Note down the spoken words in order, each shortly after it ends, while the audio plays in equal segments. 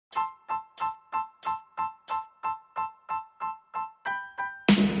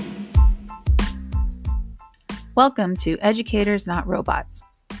Welcome to Educators Not Robots,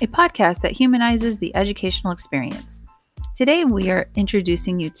 a podcast that humanizes the educational experience. Today we are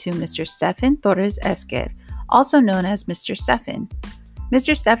introducing you to Mr. Stefan Torres Esquer, also known as Mr. Stefan.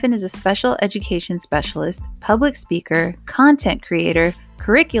 Mr. Stefan is a special education specialist, public speaker, content creator,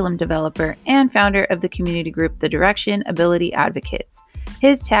 curriculum developer, and founder of the community group The Direction Ability Advocates.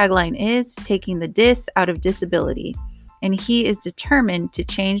 His tagline is taking the dis out of disability, and he is determined to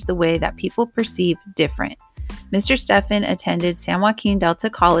change the way that people perceive different. Mr. Stefan attended San Joaquin Delta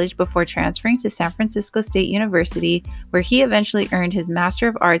College before transferring to San Francisco State University, where he eventually earned his Master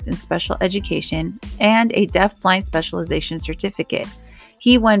of Arts in Special Education and a Deaf-Blind Specialization Certificate.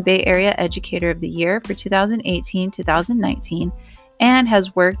 He won Bay Area Educator of the Year for 2018-2019 and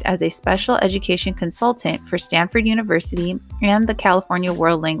has worked as a special education consultant for Stanford University and the California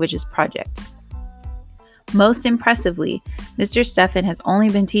World Languages Project. Most impressively, Mr. Stefan has only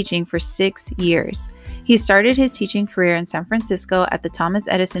been teaching for 6 years. He started his teaching career in San Francisco at the Thomas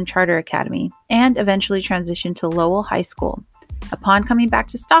Edison Charter Academy and eventually transitioned to Lowell High School. Upon coming back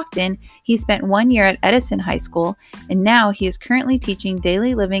to Stockton, he spent 1 year at Edison High School, and now he is currently teaching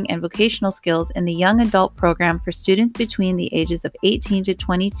daily living and vocational skills in the young adult program for students between the ages of 18 to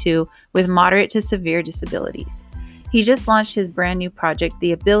 22 with moderate to severe disabilities. He just launched his brand new project,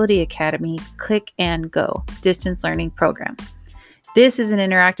 the Ability Academy Click and Go distance learning program. This is an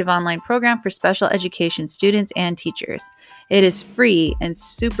interactive online program for special education students and teachers. It is free and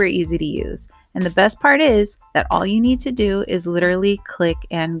super easy to use. And the best part is that all you need to do is literally click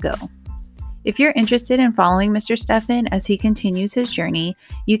and go. If you're interested in following Mr. Stefan as he continues his journey,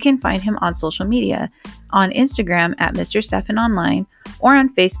 you can find him on social media, on Instagram at Mr. Stefan Online, or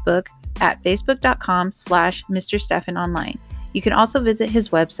on Facebook at facebook.com/Mr. Stefan Online. You can also visit his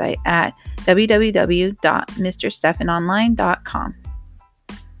website at www.mrstefanonline.com.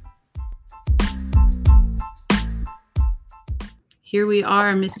 Here we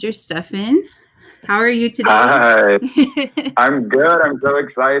are, Mr. Stefan. How are you today? Hi, I'm good. I'm so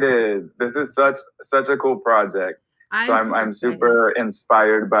excited. This is such a cool project. I'm super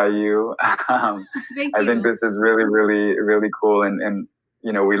inspired by you. Thank you. I think this is really, really, really cool. And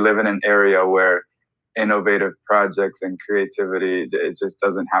you know, we live in an area where innovative projects and creativity, it just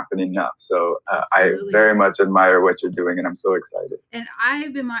doesn't happen enough. So I very much admire what you're doing, and I'm so excited. And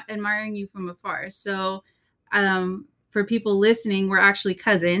I've been admiring you from afar. So for people listening, we're actually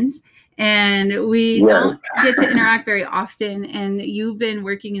cousins, and we don't get to interact very often. And you've been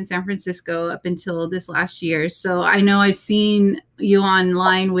working in San Francisco up until this last year. So I know I've seen you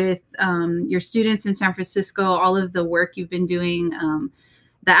online with your students in San Francisco, all of the work you've been doing,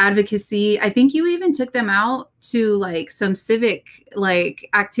 the advocacy. I think you even took them out to like some civic like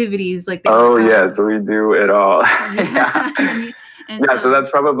activities. Like so we do it all. Yeah. So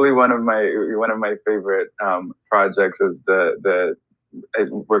that's probably one of my favorite projects is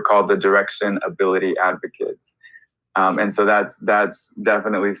we're called the Direction Ability Advocates. And so that's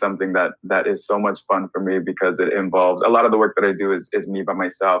definitely something that is so much fun for me, because it involves a lot of the work that I do is me by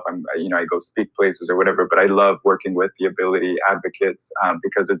myself. I go speak places or whatever, but I love working with the Ability Advocates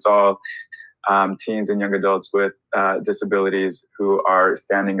because it's all teens and young adults with disabilities who are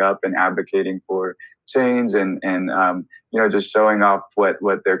standing up and advocating for change and just showing off what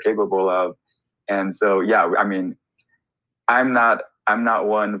they're capable of. And so, I'm not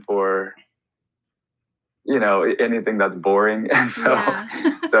one for anything that's boring. And so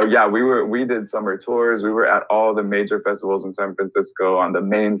we did summer tours. We were at all the major festivals in San Francisco on the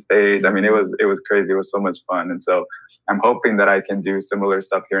main stage. I mean, it was crazy. It was so much fun. And so I'm hoping that I can do similar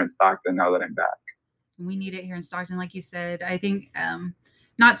stuff here in Stockton now that I'm back. We need it here in Stockton, like you said. I think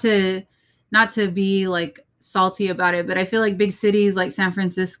not to be like salty about it, but I feel like big cities like San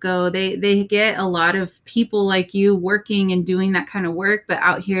Francisco, they get a lot of people like you working and doing that kind of work. But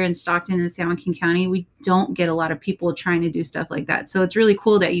out here in Stockton and San Joaquin County, we don't get a lot of people trying to do stuff like that. So it's really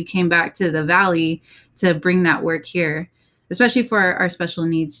cool that you came back to the Valley to bring that work here, especially for our special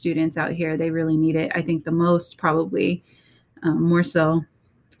needs students out here. They really need it. I think the most, probably more so.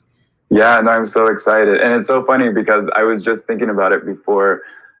 Yeah, no, I'm so excited. And it's so funny because I was just thinking about it before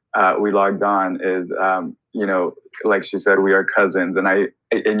we logged on is, like she said, we are cousins, and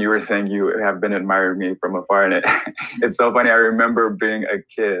you were saying you have been admiring me from afar, and it's so funny. I remember being a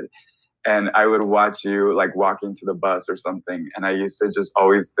kid, and I would watch you like walking to the bus or something, and I used to just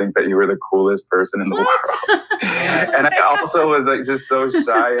always think that you were the coolest person in the world. And I also was like just so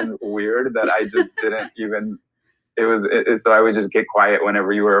shy and weird that I just didn't even so I would just get quiet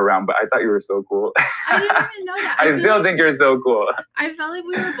whenever you were around. But I thought you were so cool. I didn't even know that. I still think you're so cool. I felt like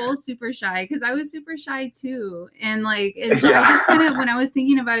we were both super shy because I was super shy too. And so I just kind of, when I was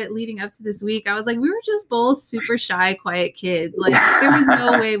thinking about it leading up to this week, I was like, we were just both super shy, quiet kids. Like there was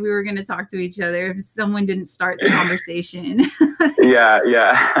no way we were going to talk to each other if someone didn't start the conversation.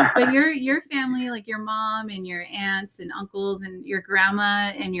 Yeah. But your family, like your mom and your aunts and uncles and your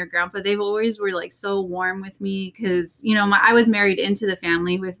grandma and your grandpa, they've always were like so warm with me because, I was married into the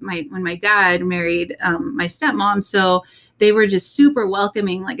family when my dad married my stepmom. So they were just super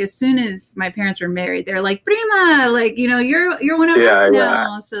welcoming. Like as soon as my parents were married, they're like, "Prima, like, you're one of us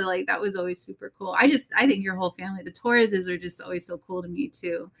now." So like, that was always super cool. I think your whole family, the Torreses, are just always so cool to me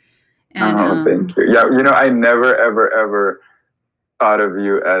too. And, thank you. Yeah. I never, ever thought of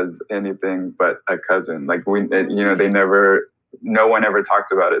you as anything but a cousin. Like no one ever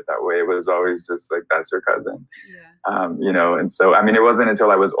talked about it that way. It was always just like, that's your cousin. Yeah. And so, I mean, it wasn't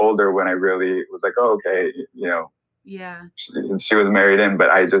until I was older when I really was like, oh, okay, yeah, she was married in, but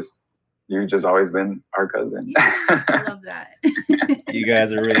you've just always been our cousin. Yeah, I love that. You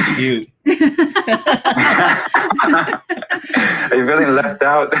guys are really cute. Are you feeling left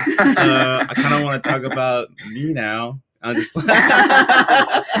out? I kind of want to talk about me now. I'm just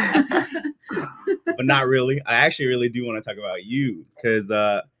but not really. I actually really do want to talk about you because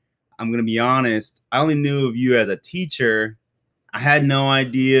I'm going to be honest. I only knew of you as a teacher. I had no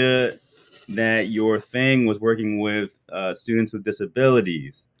idea that your thing was working with students with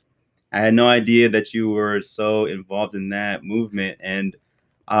disabilities. I had no idea that you were so involved in that movement. And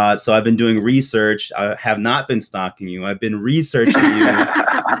so I've been doing research. I have not been stalking you. I've been researching you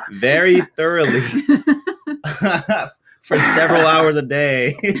very thoroughly for several hours a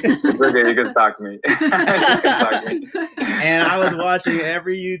day. It's okay, you can stalk me. And I was watching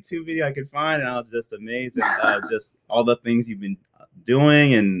every YouTube video I could find, and I was just amazed at just all the things you've been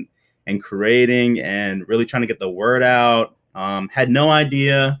doing and creating and really trying to get the word out. Had no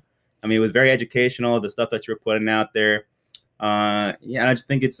idea. I mean, it was very educational, the stuff that you're putting out there. I just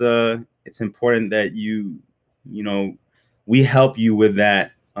think it's important that we help you with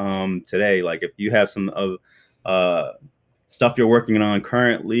that today. Like if you have some of stuff you're working on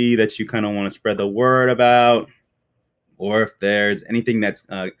currently that you kind of want to spread the word about, or if there's anything that's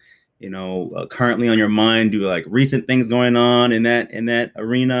currently on your mind, do like recent things going on in that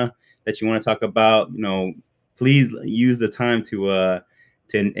arena that you want to talk about, please use the time to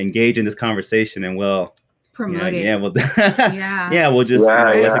engage in this conversation, and we'll promote it. Yeah, we'll we'll just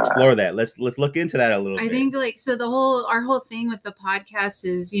let's explore that. Let's look into that a little bit. I think our whole thing with the podcast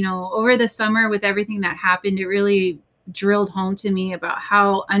is, over the summer with everything that happened, it really drilled home to me about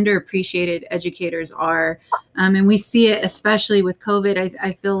how underappreciated educators are. And we see it, especially with COVID.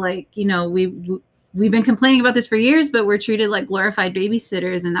 I feel like, we've been complaining about this for years, but we're treated like glorified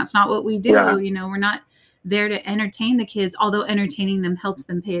babysitters, and that's not what we do. Yeah. We're not there to entertain the kids, although entertaining them helps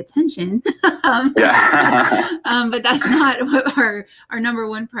them pay attention. But that's not what our number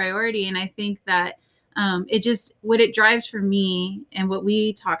one priority. And I think that what it drives for me, and what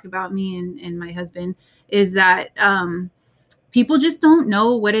we talk about, me and my husband, is that people just don't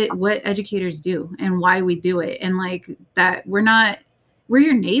know what educators do and why we do it. And like that we're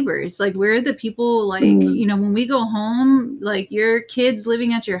your neighbors. Like we're the people, like, when we go home, like your kids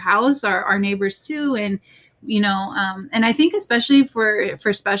living at your house are our neighbors too. And, and I think especially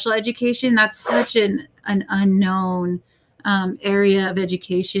for special education, that's such an unknown area of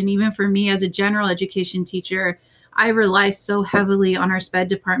education. Even for me as a general education teacher, I rely so heavily on our SPED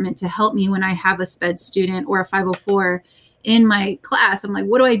department to help me when I have a SPED student or a 504 in my class. I'm like,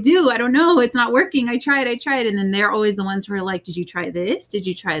 what do I do? I don't know. It's not working. I tried. And then they're always the ones who are like, did you try this? Did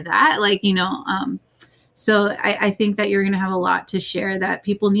you try that? Like, so I think that you're going to have a lot to share, that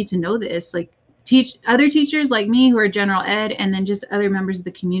people need to know this, like teach other teachers like me who are general ed, and then just other members of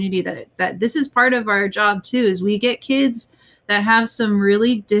the community that this is part of our job too, is we get kids that have some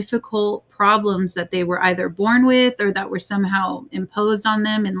really difficult problems that they were either born with or that were somehow imposed on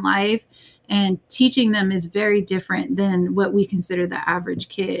them in life. And teaching them is very different than what we consider the average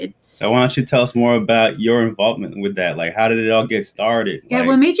kid. So why don't you tell us more about your involvement with that? Like, how did it all get started? Yeah,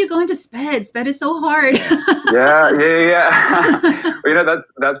 what made you go into SPED? SPED is so hard. Yeah.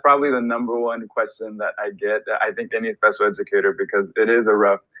 That's probably the number one question that I get. I think any special educator, because it is a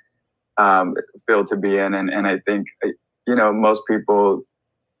rough field to be in. And I think, most people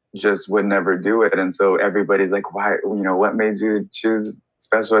just would never do it. And so everybody's like, why, what made you choose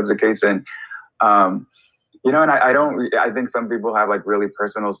special education? And I think some people have like really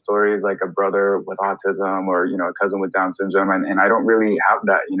personal stories, like a brother with autism or, a cousin with Down syndrome. And I don't really have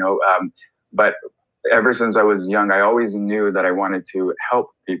that, but ever since I was young, I always knew that I wanted to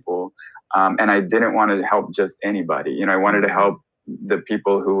help people. And I didn't want to help just anybody. You know, I wanted to help the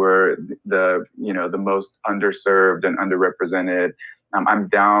people who were the most underserved and underrepresented. I'm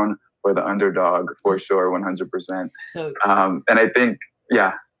down for the underdog for sure, 100%. So, and I think,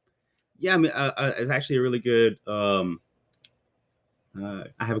 yeah. I mean, it's actually a really good. I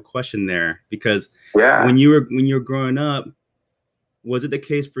have a question there, because when you were growing up, was it the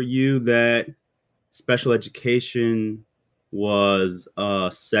case for you that special education was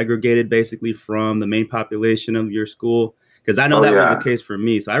segregated basically from the main population of your school? Because I know that was the case for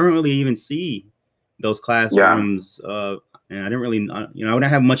me. So I didn't really even see those classrooms, and I didn't really, I wouldn't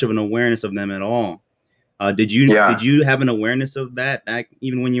have much of an awareness of them at all. Did you have an awareness of that back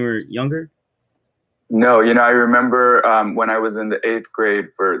even when you were younger? No, I remember when I was in the 8th grade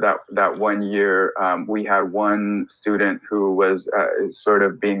for that 1 year, we had one student who was sort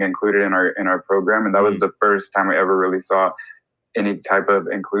of being included in our program, and that was the first time I ever really saw any type of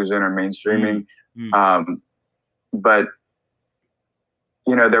inclusion or mainstreaming. But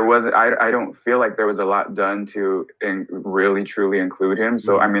there was I don't feel like there was a lot done to really truly include him.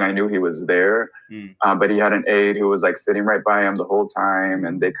 So I mean, I knew he was there, but he had an aide who was like sitting right by him the whole time,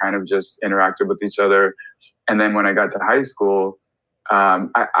 and they kind of just interacted with each other. And then when I got to high school,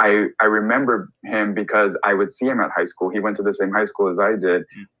 I remember him because I would see him at high school. He went to the same high school as I did,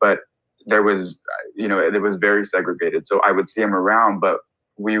 but there was, it was very segregated. So I would see him around, but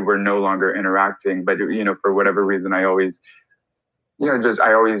we were no longer interacting. But, for whatever reason, I always,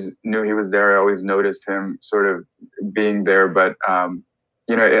 I always knew he was there. I always noticed him sort of being there, but,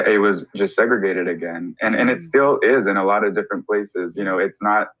 it was just segregated again. And it still is in a lot of different places. It's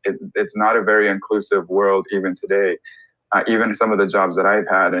not a very inclusive world even today. Even some of the jobs that I've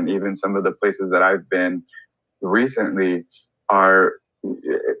had, and even some of the places that I've been recently are,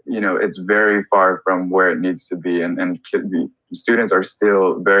 it's very far from where it needs to be. And students are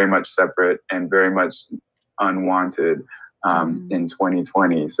still very much separate and very much unwanted in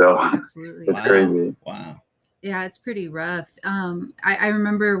 2020. So absolutely. It's crazy. Wow. Yeah, it's pretty rough. I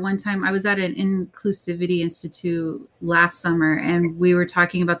remember one time I was at an Inclusivity Institute last summer, and we were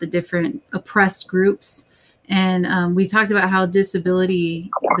talking about the different oppressed groups. And we talked about how the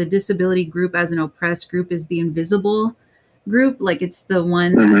disability group as an oppressed group is the invisible group. Like, it's the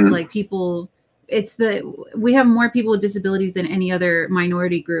one that like people, we have more people with disabilities than any other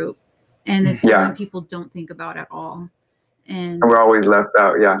minority group. And it's the one people don't think about at all. And we're always left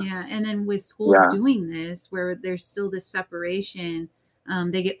out. Yeah. And then with schools doing this, where there's still this separation,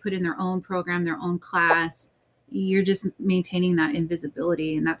 they get put in their own program, their own class. You're just maintaining that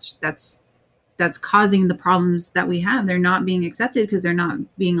invisibility. And that's causing the problems that we have. They're not being accepted because they're not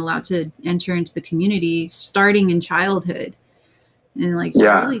being allowed to enter into the community starting in childhood. And like, to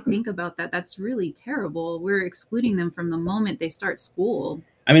really think about that, that's really terrible. We're excluding them from the moment they start school.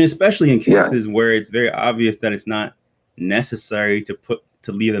 I mean, especially in cases where it's very obvious that it's not necessary to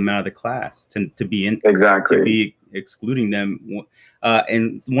leave them out of the class, to be excluding them.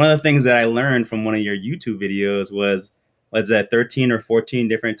 And one of the things that I learned from one of your YouTube videos was 13 or 14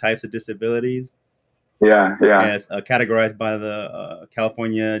 different types of disabilities. As categorized by the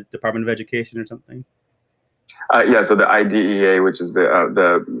California Department of Education or something. So the IDEA, which is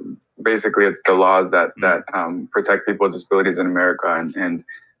the basically it's the laws that protect people with disabilities in America, and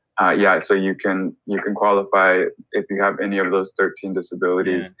so you can qualify if you have any of those 13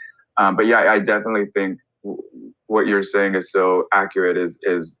 disabilities. But I definitely think what you're saying is so accurate.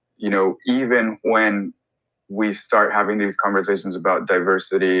 Is even when we start having these conversations about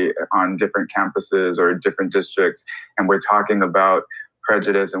diversity on different campuses or different districts, and we're talking about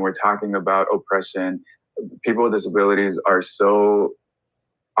prejudice and we're talking about oppression, people with disabilities are so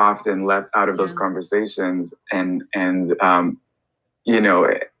often left out of those conversations. And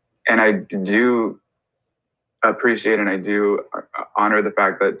I do appreciate and I do honor the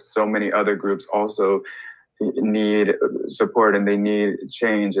fact that so many other groups also need support, and they need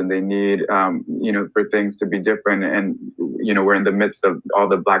change, and they need for things to be different. And we're in the midst of all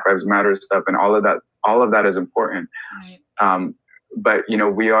the Black Lives Matter stuff, and all of that is important. Right. But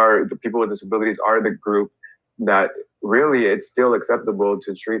the people with disabilities are the group that really it's still acceptable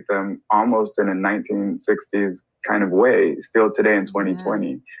to treat them almost in a 1960s kind of way still today in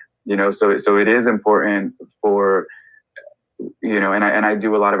 2020. So it is important for and I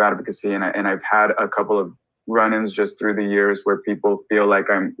do a lot of advocacy, and I've had a couple of run-ins just through the years where people feel like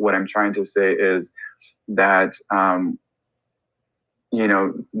what I'm trying to say is that no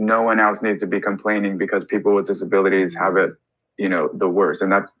one else needs to be complaining because people with disabilities have it the worst.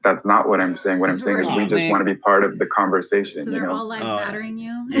 And that's not what I'm saying. What I'm saying is we just want to be part of the conversation. So they're all lives mattering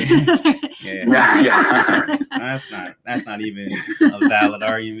you. Yeah. That's not even a valid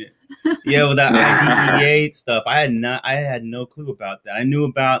argument. Yeah, with that IDEA stuff, I had no clue about that. I knew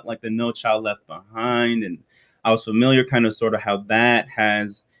about like the No Child Left Behind, and I was familiar kind of sort of how that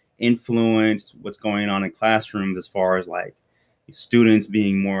has influenced what's going on in classrooms as far as like students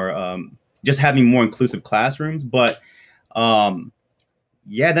being more just having more inclusive classrooms. But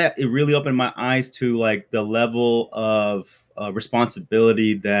that it really opened my eyes to like the level of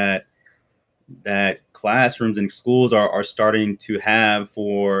responsibility that classrooms and schools are starting to have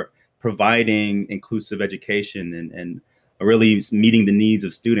for providing inclusive education and really meeting the needs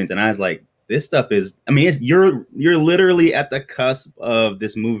of students. And I was like, this stuff is, I mean, you're literally at the cusp of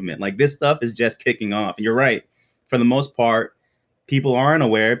this movement. Like this stuff is just kicking off. And you're right. For the most part, people aren't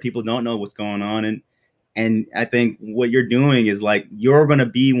aware. People don't know what's going on. And I think what you're doing is like, you're going to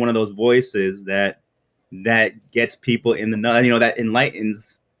be one of those voices that gets people in the, that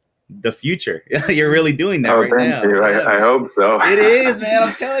enlightens the future. You're really doing that right now. You. I hope so. It is, man.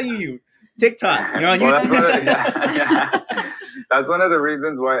 I'm telling you. TikTok. You're on YouTube. That's one of the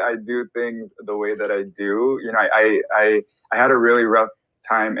reasons why I do things the way that I do. I had a really rough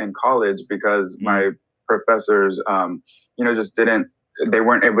time in college because my professors, just they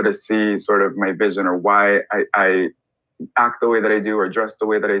weren't able to see sort of my vision or why I act the way that I do or dress the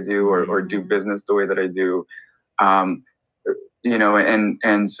way that I do or do business the way that I do. And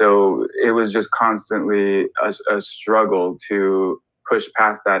so it was just constantly a struggle to push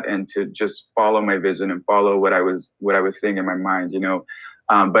past that and to just follow my vision and follow what I was seeing in my mind,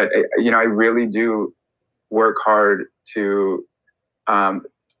 but I really do work hard to, to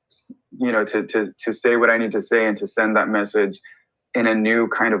say what I need to say and to send that message in a new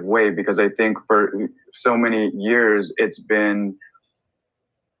kind of way, because I think for so many years it's been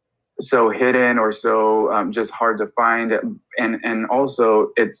so hidden or so just hard to find, and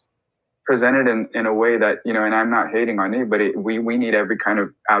also it's presented in a way that, and I'm not hating on anybody, we need every kind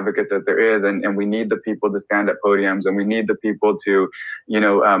of advocate that there is, and we need the people to stand at podiums, and we need the people to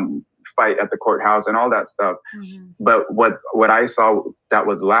fight at the courthouse and all that stuff. But what I saw that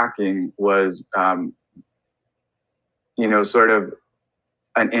was lacking was sort of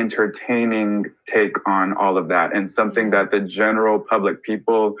an entertaining take on all of that, and something that the general public,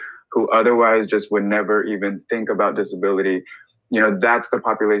 people who otherwise just would never even think about disability, that's the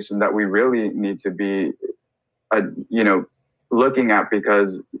population that we really need to be, looking at,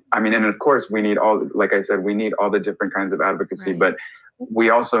 because, and of course we need all, like I said, we need all the different kinds of advocacy, but we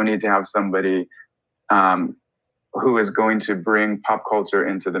also need to have somebody who is going to bring pop culture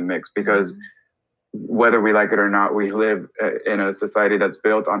into the mix, because whether we like it or not, we live in a society that's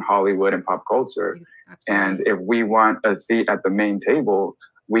built on Hollywood and pop culture. Absolutely. And if we want a seat at the main table,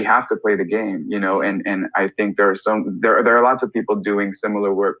 we have to play the game, and I think there are lots of people doing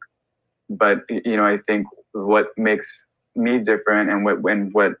similar work, but, I think what makes me different and what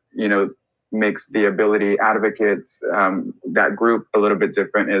makes the ability advocates, that group a little bit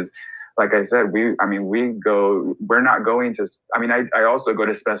different is, like I said, we're not going to, I also go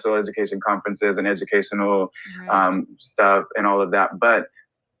to special education conferences and educational stuff and all of that. But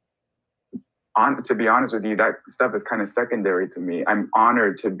to be honest with you, that stuff is kind of secondary to me. I'm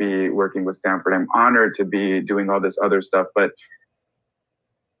honored to be working with Stanford. I'm honored to be doing all this other stuff. But,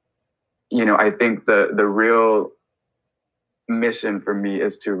 I think the real mission for me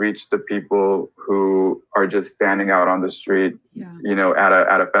is to reach the people who are just standing out on the street,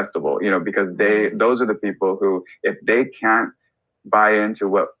 at a festival, because those are the people who, if they can't buy into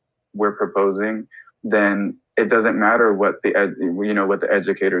what we're proposing, then it doesn't matter what the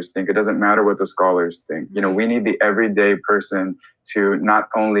educators think. It doesn't matter what the scholars think. We need the everyday person to not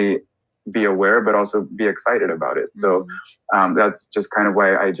only be aware, but also be excited about it. So that's just kind of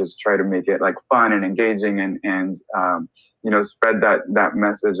why I just try to make it like fun and engaging and spread that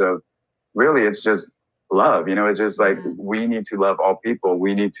message of really it's just love. It's just like we need to love all people.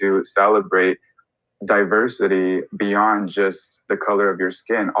 We need to celebrate diversity beyond just the color of your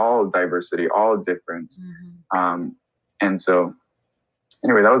skin, all diversity, all difference. And so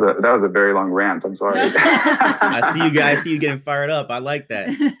anyway, that was a very long rant. I'm sorry. I see you getting fired up. I like that.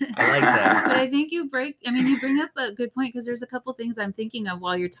 But I think you bring up a good point, because there's a couple things I'm thinking of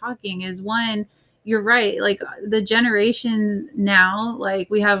while you're talking. Is one, you're right. Like the generation now, like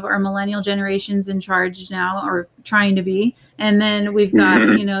we have our millennial generations in charge now, or trying to be. And then we've got,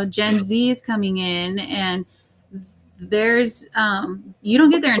 Gen Zs coming in, and there's, you don't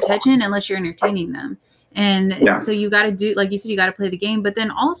get their attention unless you're entertaining them. And so you got to do, like you said, you got to play the game. But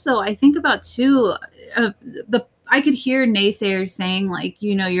then also I think about too, I could hear naysayers saying like,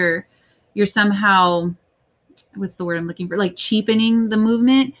 you know, you're somehow, what's the word I'm looking for? Like cheapening the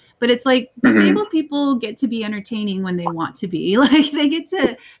movement. But it's like disabled people get to be entertaining when they want to be. Like they get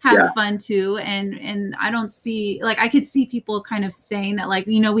to have fun too. And I don't see, like, I could see people kind of saying that, like,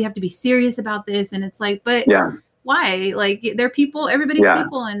 you know, we have to be serious about this. And it's like, but why? Like they're people, everybody's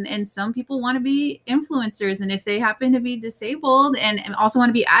people, and some people want to be influencers. And if they happen to be disabled and also want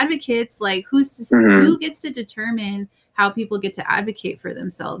to be advocates, like who gets to determine how people get to advocate for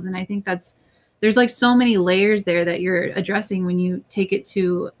themselves? And I think there's like so many layers there that you're addressing when you take it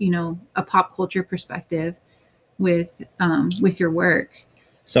to, you know, a pop culture perspective with your work.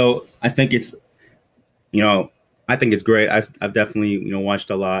 So I think it's, you know, I think it's great. I've definitely, you know,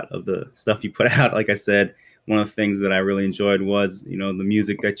 watched a lot of the stuff you put out. Like I said, one of the things that I really enjoyed was, you know, the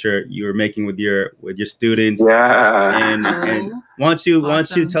music that you were making with your students. And why don't you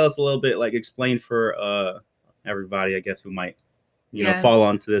tell us a little bit, like explain for everybody, I guess, who might, you know, fall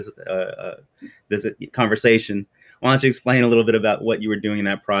onto this conversation. Why don't you explain a little bit about what you were doing in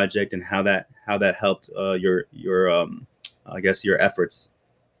that project and how that helped your I guess your efforts?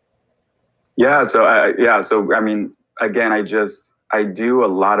 So I mean, again, I do a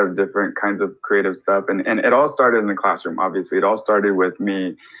lot of different kinds of creative stuff, and it all started in the classroom. Obviously, it all started with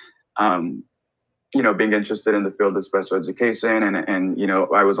me, you know, being interested in the field of special education, and you know,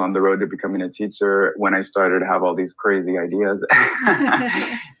 I was on the road to becoming a teacher when I started to have all these crazy ideas,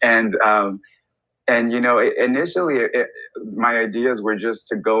 and you know, initially, my ideas were just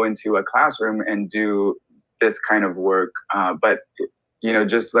to go into a classroom and do this kind of work, but you know,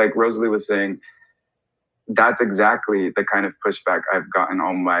 just like Rosalie was saying, that's exactly the kind of pushback I've gotten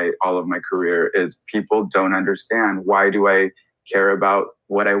all of my career is people don't understand. Why do I care about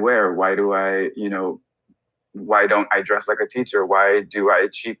what I wear? Why do I, you know, why don't I dress like a teacher? Why do I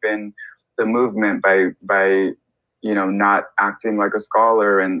cheapen the movement by you know, not acting like a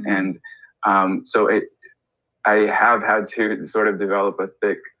scholar? And so I have had to sort of develop a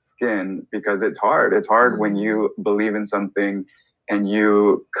thick skin because it's hard. It's hard when you believe in something and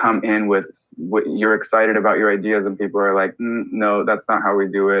you come in with what you're excited about your ideas and people are like, no, that's not how we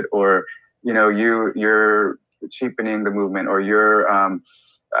do it. Or, you know, you're cheapening the movement, or you're,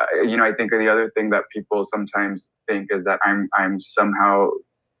 you know, I think the other thing that people sometimes think is that I'm somehow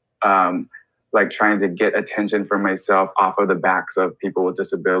like trying to get attention for myself off of the backs of people with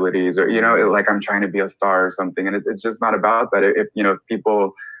disabilities, or, you know, like I'm trying to be a star or something. And it's just not about that. If, you know, if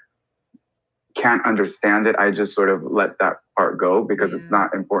people can't understand it, I just sort of let that part go because it's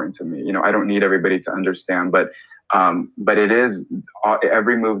not important to me. You know, I don't need everybody to understand, but it is,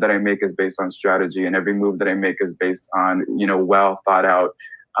 every move that I make is based on strategy, and every move that I make is based on, you know, well thought out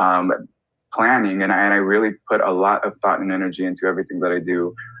planning. And I really put a lot of thought and energy into everything that I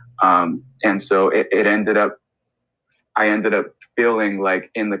do. And so I ended up feeling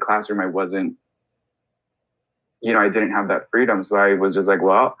like in the classroom, I wasn't, you know, I didn't have that freedom. So I was just like,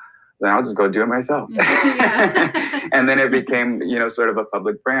 well, then I'll just go do it myself. And then it became, you know, sort of a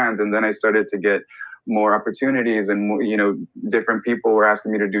public brand. And then I started to get more opportunities, and more, you know, different people were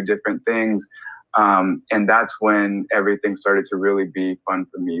asking me to do different things. And that's when everything started to really be fun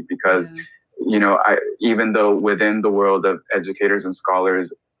for me because, you know, even though within the world of educators and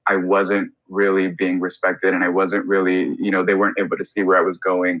scholars, I wasn't really being respected, and I wasn't really, you know, they weren't able to see where I was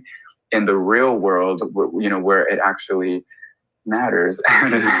going in the real world, you know, where it actually matters.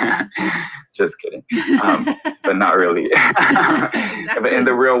 Just kidding. But not really. Exactly. But in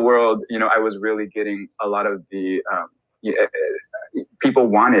the real world, you know, I was really getting a lot of the, people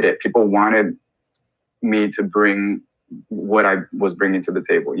wanted it. People wanted me to bring what I was bringing to the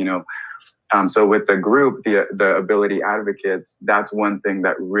table, you know. So with the group, the Ability Advocates, that's one thing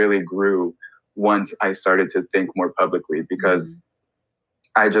that really grew once I started to think more publicly, because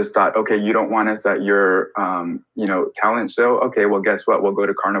I just thought, okay, you don't want us at your, you know, talent show. Okay, well, guess what? We'll go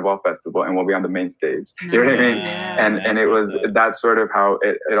to Carnival Festival and we'll be on the main stage. Nice. You know what I mean? Yeah, and it was, that's sort of how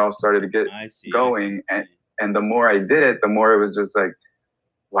it all started to get going. And the more I did it, the more it was just like,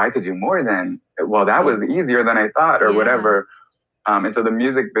 well, I could do more then. Well, that was easier than I thought, or whatever. And so the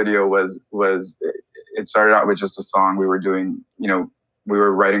music video it started out with just a song we were doing, you know, we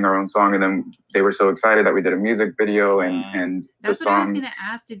were writing our own song, and then they were so excited that we did a music video, and that's what I was gonna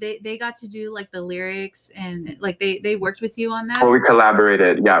ask. Did they got to do like the lyrics, and like they worked with you on that? Well, we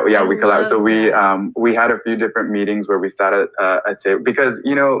collaborated. Yeah, we collaborated. So we had a few different meetings where we sat at a table, because,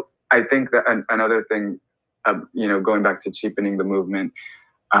 you know, I think that another thing, you know, going back to cheapening the movement,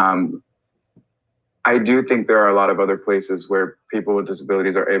 I do think there are a lot of other places where people with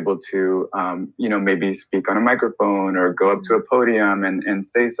disabilities are able to, you know, maybe speak on a microphone or go up to a podium and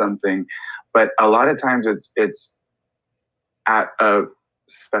say something. But a lot of times it's at a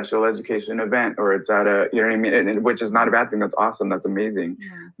special education event, or it's at a, you know what I mean? And which is not a bad thing. That's awesome. That's amazing.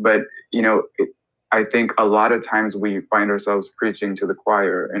 Yeah. But, you know, I think a lot of times we find ourselves preaching to the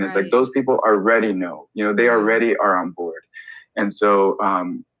choir, and it's like, Right. those people already know, you know, they Yeah. already are on board. And so,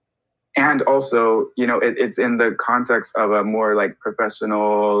 and also, you know, it's in the context of a more like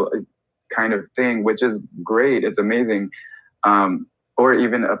professional kind of thing, which is great. It's amazing. Or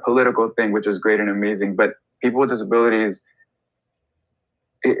even a political thing, which is great and amazing. But people with disabilities,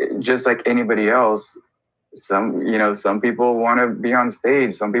 just like anybody else, some people want to be on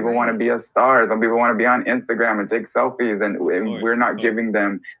stage, some people want to be a star, some people want to be on Instagram and take selfies, and we're not giving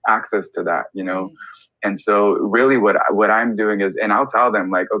them access to that, you know. Right. And so really what I'm doing is, and I'll tell them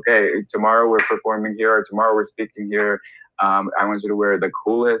like, okay, tomorrow we're performing here, or tomorrow we're speaking here. I want you to wear the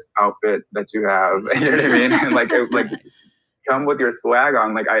coolest outfit that you have. You know what I mean? And like come with your swag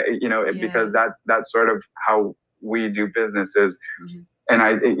on, like because that's sort of how we do businesses. Mm-hmm. And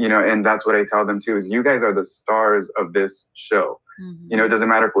and that's what I tell them too, is you guys are the stars of this show. Mm-hmm. You know, it doesn't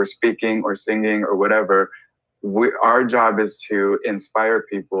matter if we're speaking or singing or whatever. Our job is to inspire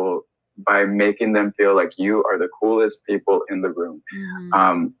people by making them feel like you are the coolest people in the room.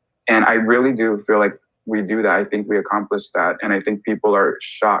 Mm-hmm. And I really do feel like we do that. I think we accomplished that. And I think people are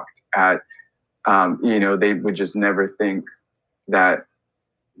shocked at, they would just never think that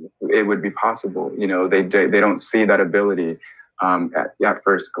it would be possible. You know, they don't see that ability at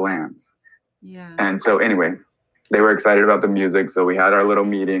first glance. Yeah. And so anyway, they were excited about the music. So we had our little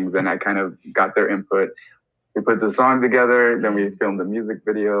meetings, and I kind of got their input. We put the song together, then we filmed the music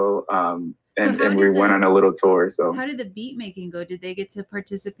video, and we went on a little tour. So how did the beat making go? Did they get to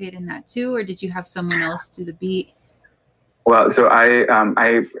participate in that too, or did you have someone else do the beat? Well, so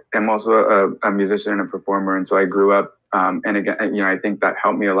I am also a musician and a performer, and so I grew up, and again, I think that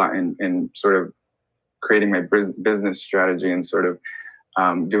helped me a lot in sort of creating my business strategy and sort of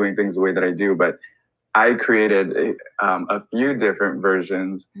doing things the way that I do. But I created a few different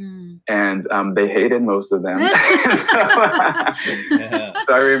versions, and they hated most of them.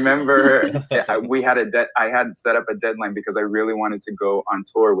 So I remember I had set up a deadline because I really wanted to go on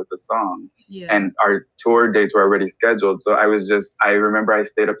tour with the song, and our tour dates were already scheduled. So I remember I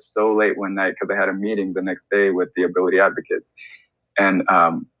stayed up so late one night because I had a meeting the next day with the Ability Advocates, and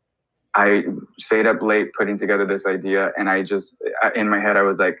I stayed up late putting together this idea, and in my head I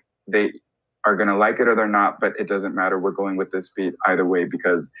was like, they are going to like it or they're not, but it doesn't matter. We're going with this beat either way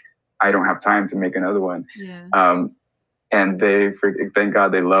because I don't have time to make another one. Yeah. And thank God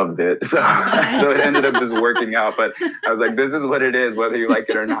they loved it. So, so it ended up just working out. But I was like, this is what it is, whether you like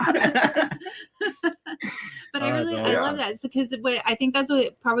it or not. But I love that, because I think that's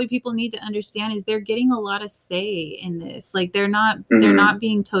what probably people need to understand is they're getting a lot of say in this. Like they're not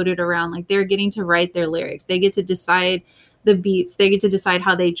being toted around. Like they're getting to write their lyrics. They get to decide the beats. They get to decide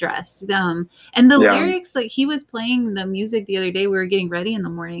how they dress. And the lyrics, like he was playing the music the other day. We were getting ready in the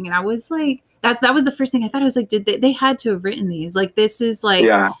morning, and I was like, that was the first thing I thought. I was like, they had to have written these? Like this is like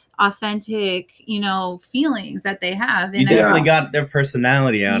authentic, feelings that they have. And you definitely got their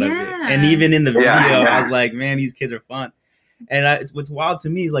personality out of it. And even in the video, I was like, man, these kids are fun. And what's wild to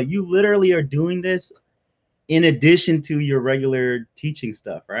me is like, you literally are doing this in addition to your regular teaching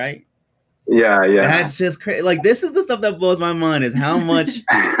stuff, right? Yeah. That's just crazy. Like, this is the stuff that blows my mind, is how much,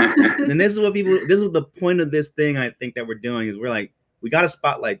 and this is the point of this thing I think that we're doing, is we're like, we got to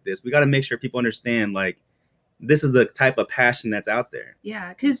spotlight this. We got to make sure people understand, like, this is the type of passion that's out there. Yeah,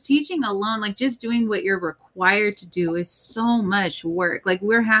 because teaching alone, like just doing what you're required to do is so much work. Like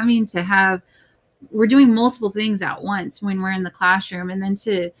we're doing multiple things at once when we're in the classroom. And then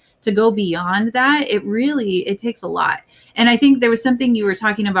to go beyond that, it takes a lot. And I think there was something you were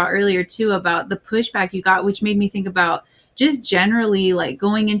talking about earlier too, about the pushback you got, which made me think about just generally like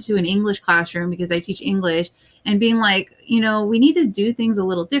going into an English classroom, because I teach English, and being like, we need to do things a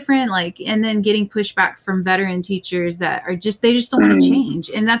little different, like, and then getting pushback from veteran teachers that are they just don't want to change.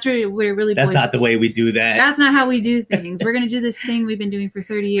 And that's where it really that's not the way we do that. That's not how we do things. We're going to do this thing we've been doing for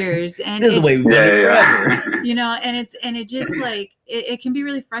 30 years. And this is the way we've done it forever. And it just like, it can be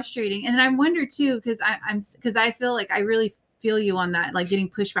really frustrating. And I wonder too, because I feel like I really feel you on that, like getting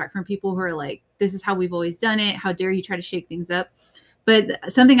pushback from people who are like, this is how we've always done it. How dare you try to shake things up?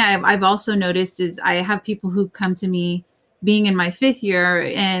 But something I've also noticed is I have people who come to me being in my 5th year,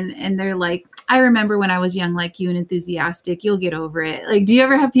 and they're like, I remember when I was young like you and enthusiastic, you'll get over it. Like, do you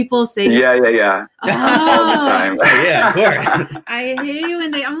ever have people say yeah all the time. Yeah, of course. I hate you.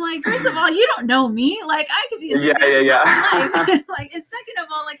 And I'm like, first of all, you don't know me. Like I could be enthusiastic my life. Like, and second of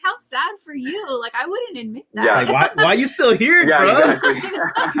all, like, how sad for you. Like I wouldn't admit that. Yeah. Like, why are you still here, bro? Exactly.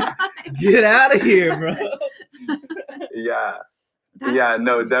 Get out of here, bro. Yeah. That's... Yeah,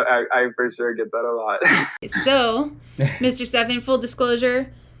 no, I for sure get that a lot. So, Mr. Stephan, full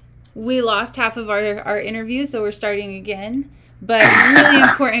disclosure, we lost half of our interview, so we're starting again. But really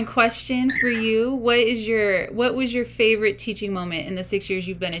important question for you: what was your favorite teaching moment in the 6 years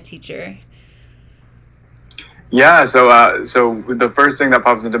you've been a teacher? Yeah, so the first thing that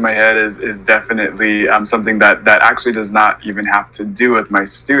pops into my head is definitely something that actually does not even have to do with my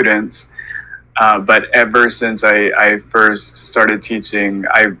students. But ever since I first started teaching,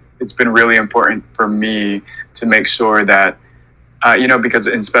 it's been really important for me to make sure that, because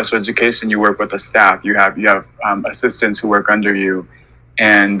in special education, you work with a staff, you have assistants who work under you.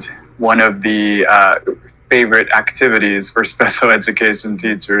 And one of the favorite activities for special education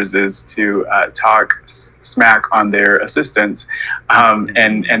teachers is to talk smack on their assistants.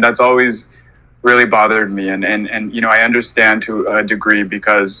 And that's always really bothered me. And I understand to a degree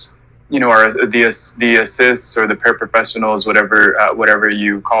because the assists or the paraprofessionals, whatever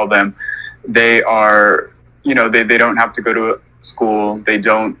you call them, they are, they don't have to go to school. They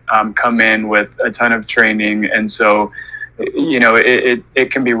don't come in with a ton of training, and so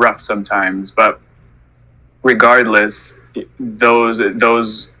it can be rough sometimes. But regardless,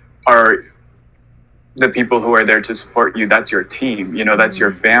 those are the people who are there to support you. That's your team. That's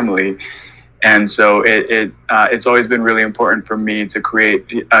your family. And so it's always been really important for me to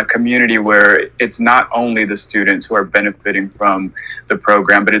create a community where it's not only the students who are benefiting from the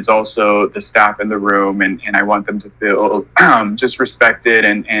program, but it's also the staff in the room. And I want them to feel just respected,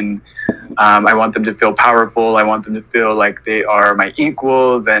 and I want them to feel powerful. I want them to feel like they are my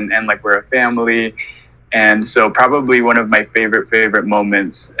equals and like we're a family. And so probably one of my favorite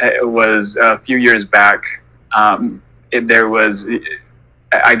moments was a few years back. There was,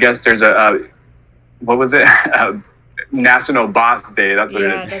 I guess there's what was it? National Boss Day. That's what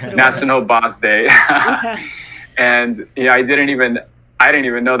it is. National Boss Day. And I didn't even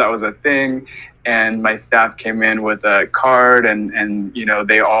know that was a thing. And my staff came in with a card, and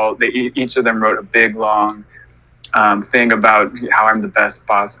each of them wrote a big long thing about how I'm the best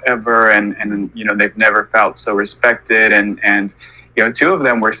boss ever, and they've never felt so respected, and two of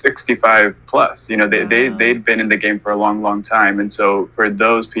them were 65 plus. They'd been in the game for a long time. And so for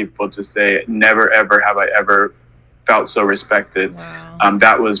those people to say, never, ever have I ever felt so respected,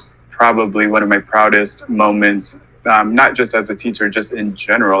 that was probably one of my proudest moments, not just as a teacher, just in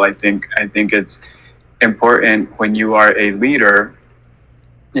general. I think it's important when you are a leader.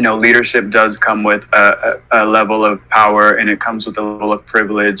 Leadership does come with a level of power, and it comes with a level of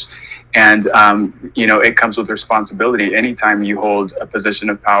privilege. And, it comes with responsibility. Anytime you hold a position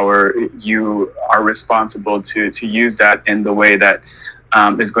of power, you are responsible to use that in the way that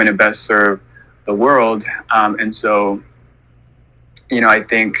is going to best serve the world. And so, I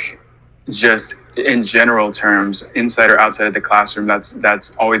think just in general terms, inside or outside of the classroom,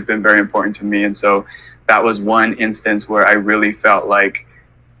 that's always been very important to me. And so that was one instance where I really felt like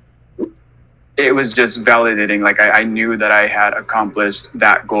it was just validating. Like I knew that I had accomplished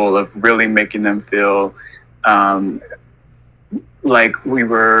that goal of really making them feel like we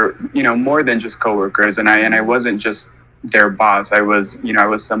were, more than just coworkers. And I wasn't just their boss. I was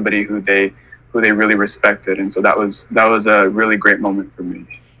somebody who they really respected. And so that was a really great moment for me.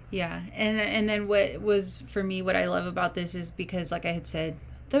 Yeah. And then what was for me, what I love about this is because, like I had said,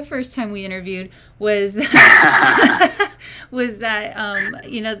 the first time we interviewed was that,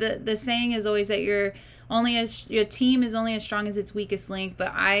 the saying is always that your team is only as strong as its weakest link.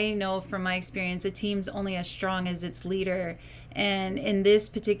 But I know from my experience, a team's only as strong as its leader. And in this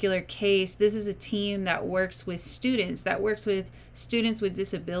particular case, this is a team that works with students with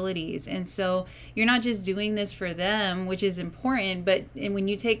disabilities. And so you're not just doing this for them, which is important, but when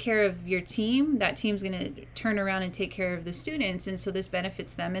you take care of your team, that team's going to turn around and take care of the students. And so this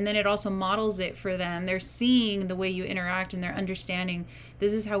benefits them. And then it also models it for them. They're seeing the way you interact, and they're understanding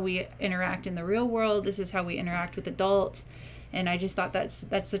this is how we interact in the real world. This is how we interact with adults. And I just thought that's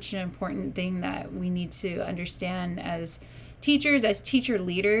such an important thing that we need to understand as teachers, as teacher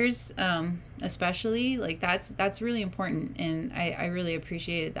leaders, especially. Like that's really important. And I really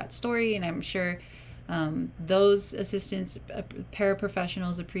appreciated that story. And I'm sure those assistants,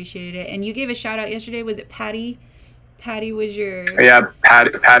 paraprofessionals appreciated it. And you gave a shout out yesterday. Was it Patty? Patty was your... Yeah,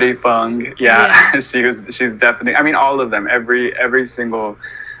 Patty Fung. Yeah. She's definitely, I mean, all of them, every single,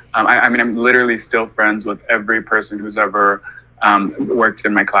 I'm literally still friends with every person who's ever worked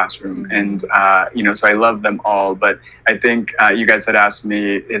in my classroom. Mm-hmm. And, so I love them all. But I think you guys had asked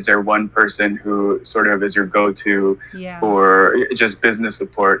me, is there one person who sort of is your go-to for just business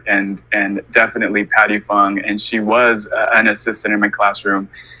support? And definitely Patty Fung. And she was an assistant in my classroom.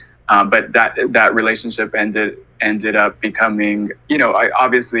 But that relationship ended ended up becoming, I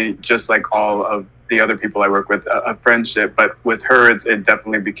obviously, just like all of the other people I work with, a friendship. But with her, it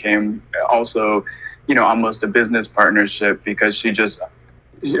definitely became also, almost a business partnership, because she just,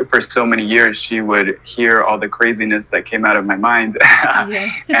 for so many years, she would hear all the craziness that came out of my mind.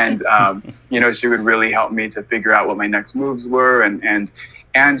 And, she would really help me to figure out what my next moves were.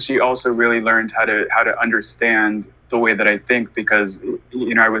 And she also really learned how to understand the way that I think, because,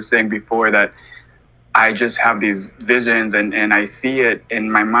 I was saying before that I just have these visions, and I see it in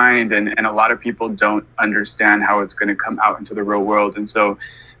my mind, and a lot of people don't understand how it's going to come out into the real world. And so,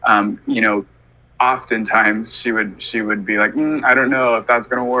 oftentimes she would be like, I don't know if that's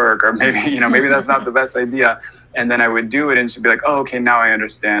going to work, or maybe, maybe that's not the best idea. And then I would do it, and she'd be like, oh, okay, now I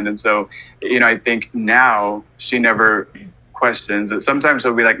understand. And so, I think now she never questions. Sometimes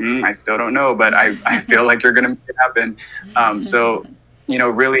she'll be like, I still don't know, but I feel like you're going to make it happen. So,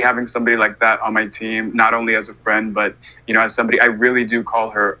 really having somebody like that on my team, not only as a friend, but, as somebody, I really do call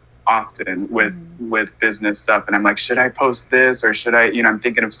her often with business stuff. And I'm like, should I post this, or should I, I'm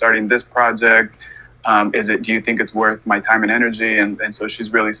thinking of starting this project. Do you think it's worth my time and energy? And so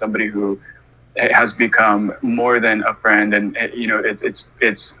she's really somebody who has become more than a friend. And,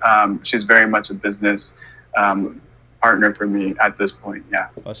 she's very much a business partner for me at this point. Yeah.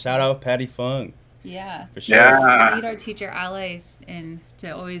 Well, shout out Patty Funk. Yeah, for sure. Yeah. We need our teacher allies and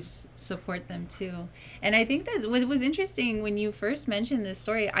to always support them too. And I think that was interesting when you first mentioned this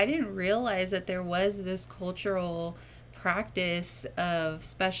story. I didn't realize that there was this cultural practice of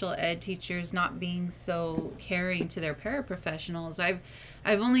special ed teachers not being so caring to their paraprofessionals.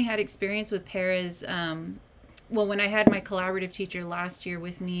 I've only had experience with paras. Well, when I had my collaborative teacher last year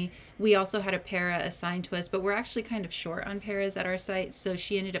with me, we also had a para assigned to us, but we're actually kind of short on paras at our site. So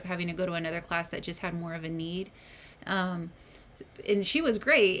she ended up having to go to another class that just had more of a need. And she was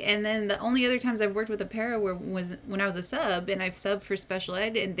great. And then the only other times I've worked with a para was when I was a sub, and I've subbed for special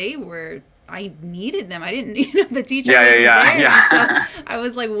ed, and I needed them. I didn't, the teacher wasn't there. Yeah. So I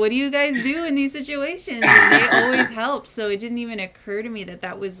was like, what do you guys do in these situations? And they always helped. So it didn't even occur to me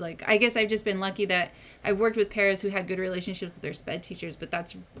that was like, I guess I've just been lucky that I worked with paras who had good relationships with their sped teachers. But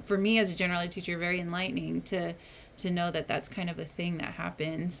that's, for me as a general ed teacher, very enlightening to know that that's kind of a thing that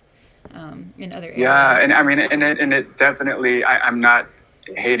happens in other areas. Yeah, and I mean, and it definitely, I'm not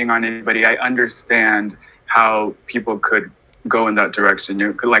hating on anybody. I understand how people could go in that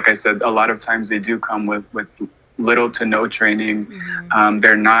direction. Like I said, a lot of times they do come with little to no training.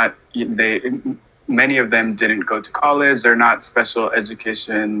 Mm-hmm. Many of them didn't go to college. They're not special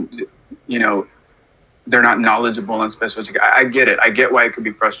education, they're not knowledgeable on special education. I get it. I get why it could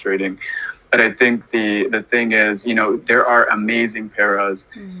be frustrating. But I think the thing is, there are amazing paras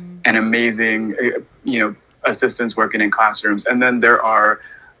and amazing, assistants working in classrooms. And then there are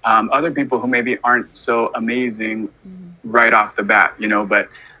other people who maybe aren't so amazing right off the bat, but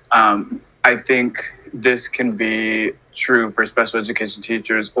I think this can be true for special education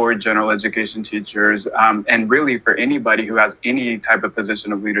teachers or general education teachers, and really for anybody who has any type of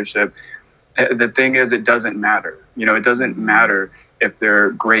position of leadership. The thing is, it doesn't matter. It doesn't matter if they're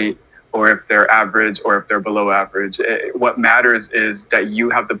great or if they're average or if they're below average. What matters is that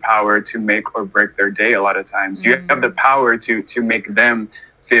you have the power to make or break their day a lot of times. You have the power to make them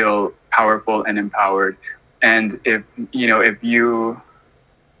feel powerful and empowered. And if you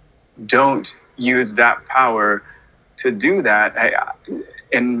don't use that power to do that,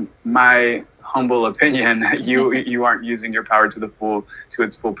 in my humble opinion, you aren't using your power to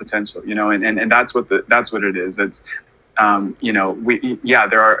its full potential. And that's what it is. It's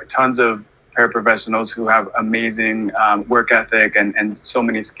there are tons of paraprofessionals who have amazing work ethic and so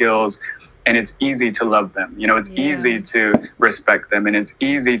many skills. And it's easy to love them, it's easy to respect them, and it's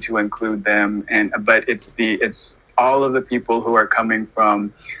easy to include them. But it's all of the people who are coming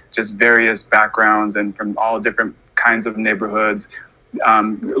from just various backgrounds and from all different kinds of neighborhoods,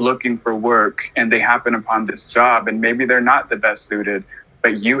 looking for work, and they happen upon this job, and maybe they're not the best suited,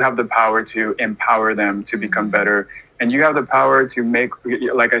 but you have the power to empower them to become better. And you have the power to make,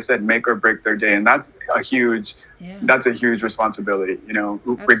 like I said, make or break their day. And that's a huge responsibility,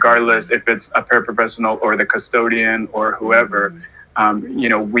 Absolutely. Regardless if it's a paraprofessional or the custodian or whoever.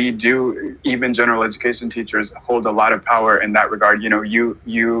 We do, even general education teachers hold a lot of power in that regard.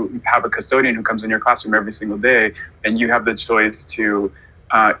 You have a custodian who comes in your classroom every single day, and you have the choice to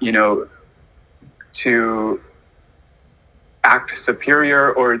act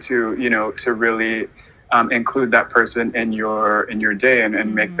superior or to really include that person in your day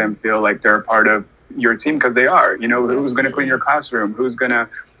and make them feel like they're a part of your team, because they are. Who's going to clean your classroom? Who's going to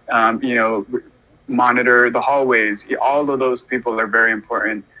monitor the hallways? All of those people are very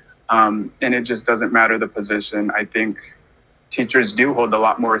important And it just doesn't matter the position. I think teachers do hold a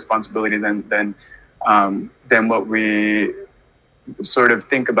lot more responsibility than what we sort of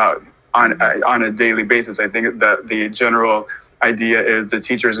think about on a daily basis. I think that the general idea is the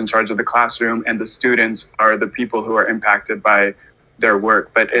teacher's in charge of the classroom and the students are the people who are impacted by their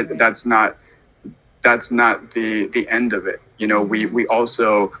work. But that's not the end of it. You know, we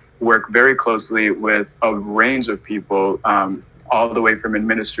also work very closely with a range of people, all the way from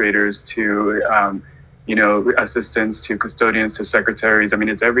administrators to assistants to custodians to secretaries. I mean,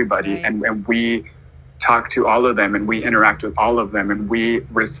 it's everybody. Right. And we talk to all of them and we interact with all of them and we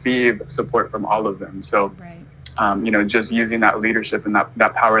receive support from all of them. So, right. Just using that leadership and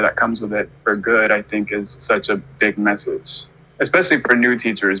that power that comes with it for good, I think is such a big message, especially for new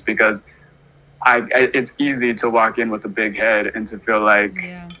teachers, because it's easy to walk in with a big head and to feel like,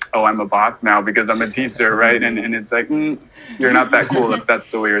 oh, I'm a boss now because I'm a teacher, right? And it's like, you're not that cool if that's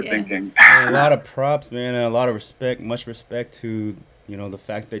the way you're thinking. A lot of props, man, and a lot of respect, much respect to, the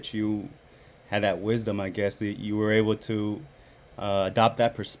fact that you had that wisdom, I guess, that you were able to adopt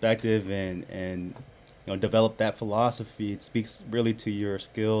that perspective and develop that philosophy. It speaks really to your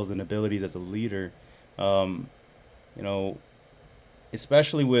skills and abilities as a leader,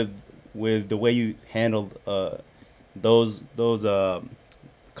 especially with the way you handled those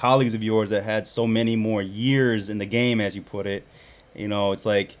colleagues of yours that had so many more years in the game, as you put it. It's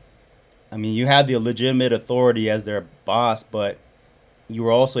like, I mean, you had the legitimate authority as their boss, but you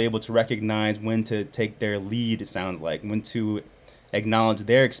were also able to recognize when to take their lead, it sounds like, when to acknowledge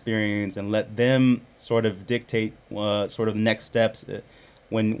their experience and let them sort of dictate sort of next steps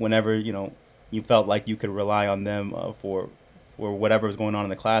whenever, you felt like you could rely on them for whatever was going on in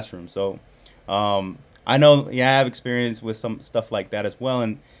the classroom. So I know I have experience with some stuff like that as well.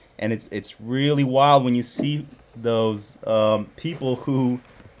 And it's really wild when you see those people who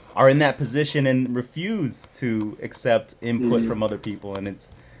are in that position and refuse to accept input from other people. And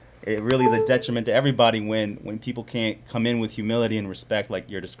it really is a detriment to everybody when people can't come in with humility and respect like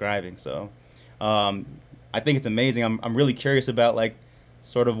you're describing. So I think it's amazing. I'm really curious about like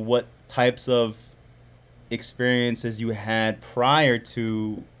sort of what types of experiences you had prior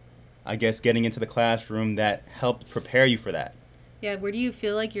to, I guess, getting into the classroom that helped prepare you for that. Yeah, where do you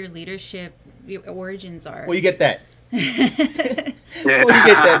feel like your origins are? Well, you get that. Yeah. Well, you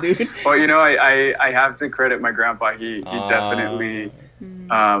get that, dude. Well, I have to credit my grandpa. He definitely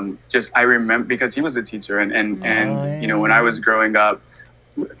I remember, because he was a teacher and when I was growing up,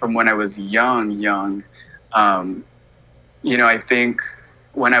 from when I was young, I think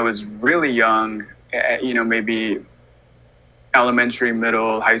when I was really young, maybe elementary,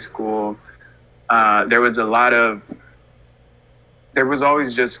 middle, high school, there was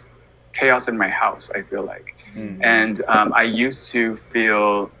always just chaos in my house, I feel like. And I used to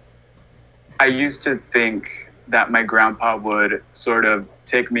think that my grandpa would sort of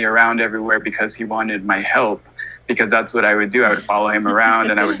take me around everywhere because he wanted my help, because that's what I would do. I would follow him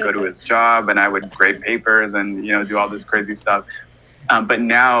around and I would go to his job and I would grade papers and, do all this crazy stuff. But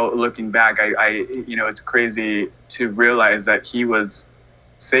now looking back, I it's crazy to realize that he was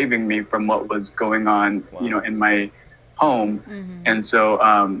saving me from what was going on, in my home. And so,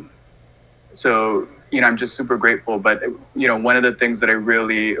 I'm just super grateful. But, one of the things that I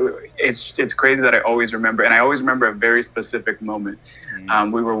really, it's crazy that I always remember, and I always remember a very specific moment.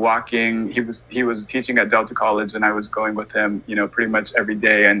 We were walking, he was teaching at Delta College and I was going with him, pretty much every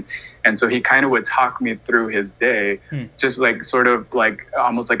day. And so he kind of would talk me through his day, just like sort of like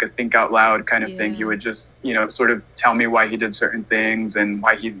almost like a think out loud kind of thing. He would just, sort of tell me why he did certain things and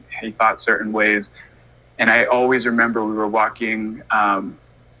why he thought certain ways. And I always remember we were walking,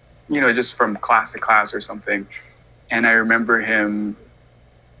 just from class to class or something. And I remember him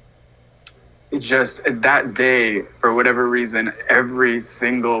just that day, for whatever reason, every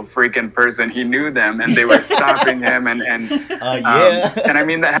single freaking person, he knew them and they were stopping him. And I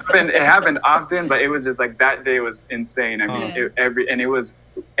mean, it happened often, but it was just like that day was insane. I mean, it was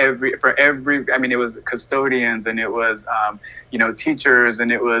custodians and it was, teachers and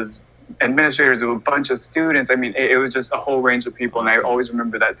it was administrators, a bunch of students. I mean, it was just a whole range of people. And I always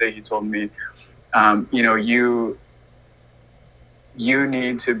remember that day he told me, you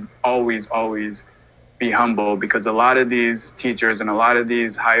need to always be humble, because a lot of these teachers and a lot of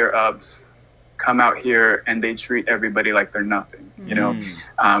these higher ups come out here and they treat everybody like they're nothing,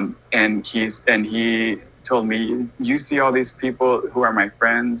 and he told me, you see all these people who are my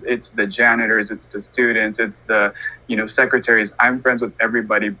friends, it's the janitors, it's the students, it's the secretaries. I'm friends with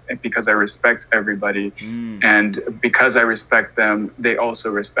everybody because I respect everybody, and because I respect them, they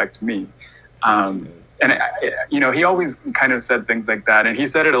also respect me. and he always kind of said things like that, and he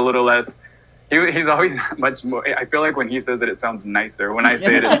said it a little less. He's always much more. I feel like when he says it, it sounds nicer. When I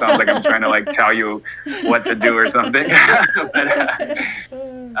say it, it sounds like I'm trying to like tell you what to do or something.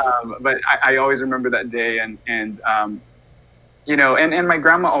 But I always remember that day, and my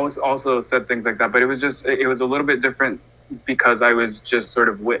grandma also said things like that. But it was a little bit different because I was just sort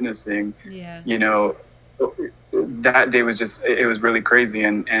of witnessing. Yeah. That day was it was really crazy,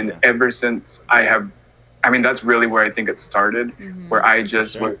 and ever since that's really where I think it started, where I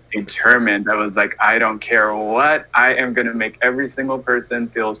just was determined. I was like, I don't care what, I am going to make every single person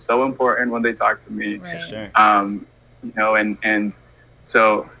feel so important when they talk to me. Right. Sure. And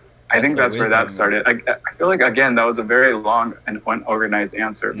so I think that's where that started. I feel like, again, that was a very long and unorganized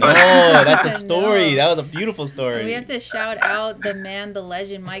answer. No, that's a story. That was a beautiful story. We have to shout out the man, the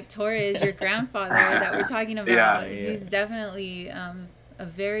legend, Mike Torres, your grandfather that we're talking about. Yeah. He's definitely a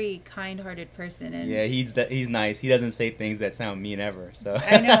very kind-hearted person. And yeah, he's nice. He doesn't say things that sound mean ever. So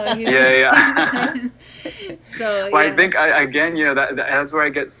I know. So well, I think again, that's where I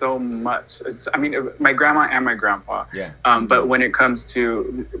get so much. My grandma and my grandpa. Yeah. But when it comes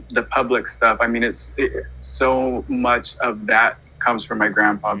to the public stuff, it's so much of that comes from my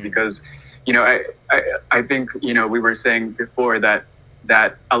grandpa because, I think we were saying before that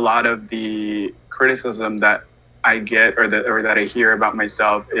a lot of the criticism that I get or that I hear about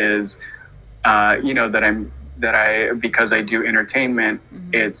myself is, that I because I do entertainment,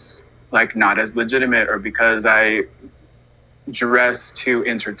 it's like not as legitimate, or because I dress to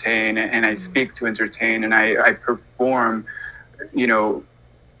entertain and I speak to entertain and I perform, to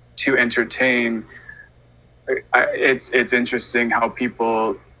entertain. It's interesting how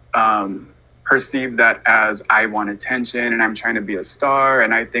people perceive that as I want attention and I'm trying to be a star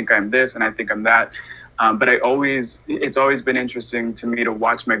and I think I'm this and I think I'm that. But it's always been interesting to me to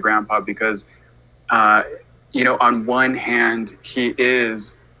watch my grandpa because, on one hand, he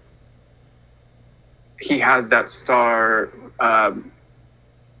has that star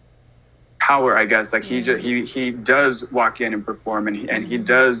power, I guess. Like he does walk in and perform, and he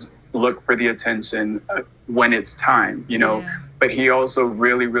does look for the attention when it's time, But he also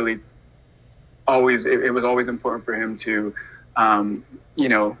really, really always, it was always important for him to,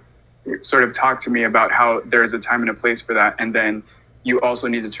 sort of talk to me about how there's a time and a place for that. And then you also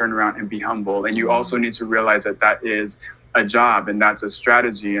need to turn around and be humble. And you also need to realize that is a job and that's a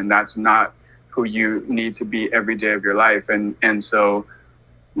strategy and that's not who you need to be every day of your life. And so,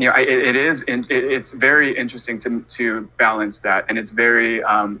 it's very interesting to balance that. And it's very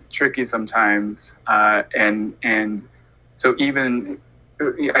tricky sometimes. And so even,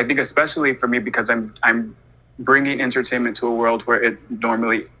 I think especially for me, because I'm bringing entertainment to a world where it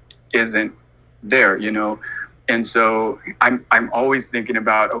normally isn't there, and so I'm always thinking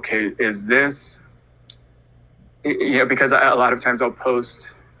about, okay, is this, because a lot of times I'll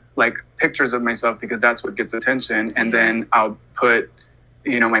post like pictures of myself because that's what gets attention, and then I'll put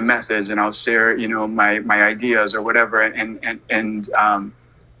my message and I'll share my ideas or whatever, and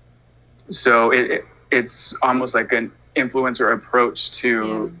so it's almost like an influencer approach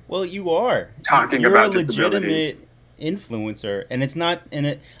to well, you are talking about disability. Legitimate influencer, and it's not in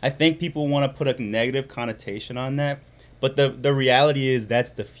it. I think people want to put a negative connotation on that, but the reality is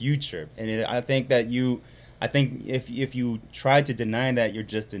that's the future. And I think if you try to deny that, you're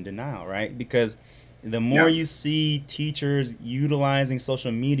just in denial, right? Because the more you see teachers utilizing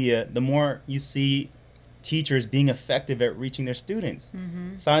social media, the more you see teachers being effective at reaching their students.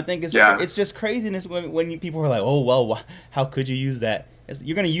 So I think it's just craziness when people are like, oh well, how could you use that?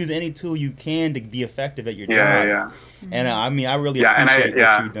 You're going to use any tool you can to be effective at your job. And I really appreciate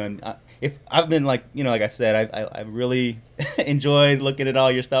what you've done. If I've been like I said, I really enjoyed looking at all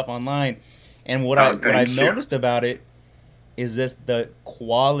your stuff online. And what I noticed about it is just the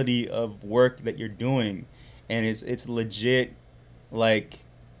quality of work that you're doing, and it's legit, like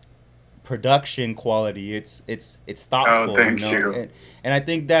production quality. It's thoughtful. Thank you. And I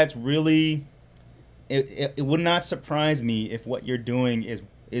think that's really. It would not surprise me if what you're doing is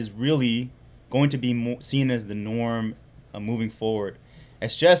really going to be seen as the norm moving forward.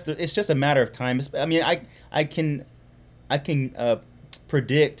 It's just a matter of time. I can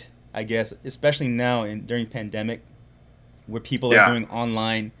predict, I guess, especially now during pandemic, where people are doing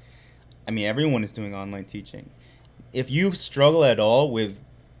online. Everyone is doing online teaching. If you struggle at all with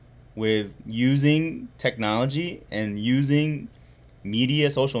using technology and using media,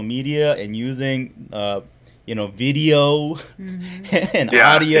 social media, and using video and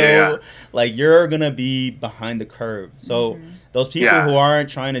audio, like you're gonna be behind the curve. So those people who aren't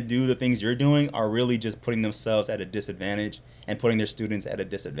trying to do the things you're doing are really just putting themselves at a disadvantage and putting their students at a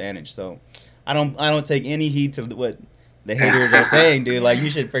disadvantage. So I don't take any heed to what the haters are saying, dude. Like, you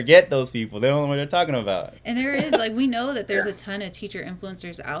should forget those people. They don't know what they're talking about. And there is, like, we know that there's a ton of teacher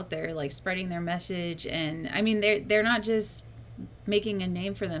influencers out there, like, spreading their message. And I mean, they're not just making a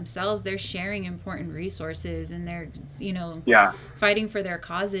name for themselves, they're sharing important resources, and they're, you know, fighting for their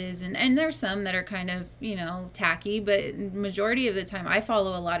causes. And there's some that are kind of, you know, tacky, but majority of the time I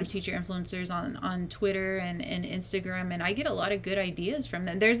follow a lot of teacher influencers on Twitter and Instagram, and I get a lot of good ideas from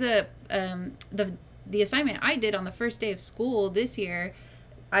them. There's the assignment I did on the first day of school this year,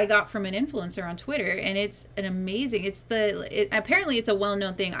 I got from an influencer on Twitter, and it's an amazing, apparently it's a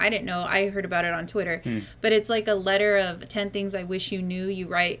well-known thing. I didn't know. I heard about it on Twitter, but it's like a letter of 10 things I wish you knew. You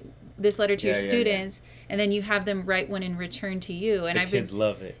write this letter to your students, and then you have them write one in return to you. And kids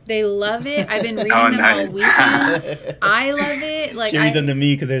love it. They love it. I've been reading them all weekend. I love it. Like, she reads them to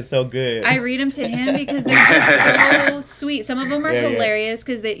me because they're so good. I read them to him because they're just so sweet. Some of them are hilarious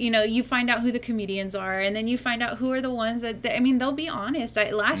because they, you know, you find out who the comedians are, and then you find out who are the ones that I mean, they'll be honest.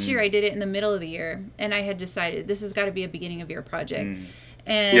 Last year I did it in the middle of the year, and I had decided this has got to be a beginning of year project,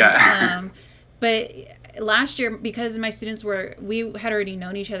 and but last year, because my students we had already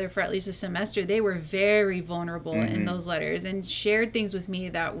known each other for at least a semester, they were very vulnerable in those letters and shared things with me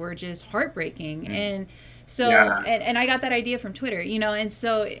that were just heartbreaking. And so, and I got that idea from Twitter, you know, and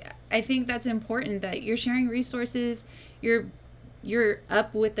so I think that's important, that you're sharing resources, you're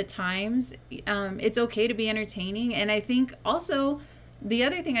up with the times. It's okay to be entertaining. And I think also, the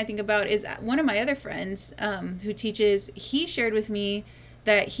other thing I think about is one of my other friends who teaches, he shared with me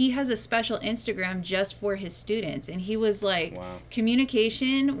that he has a special Instagram just for his students. And he was like,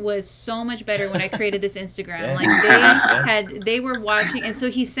 communication was so much better when I created this Instagram. Like, they were watching. And so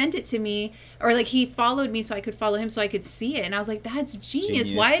he sent it to me, or like he followed me so I could follow him so I could see it. And I was like, that's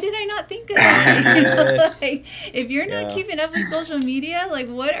genius. Why did I not think of that? You know, like, if you're not keeping up with social media, like,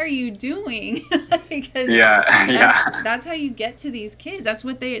 what are you doing? Because that's how you get to these kids. That's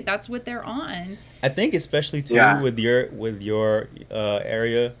what they're on. I think especially too with your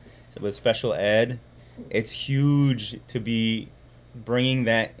area with special ed, it's huge to be bringing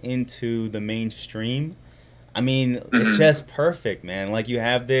that into the mainstream. I mean, it's just perfect, man. Like, you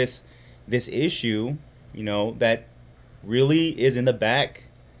have this issue, you know, that really is in the back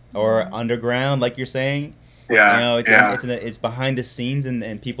or underground, like you're saying. You know, it's behind the scenes,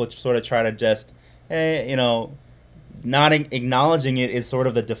 and people sort of try to just, you know, not acknowledging it is sort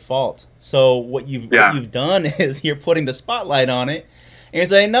of the default. So what you've done is you're putting the spotlight on it, and you're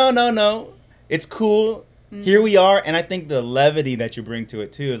saying, no, it's cool. Here we are. And I think the levity that you bring to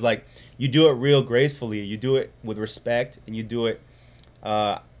it too is like, you do it real gracefully. You do it with respect, and you do it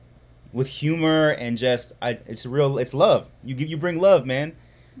with humor, and just it's love. You bring love, man.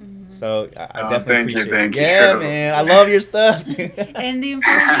 So I definitely appreciate it. Yeah, man, I love your stuff. And the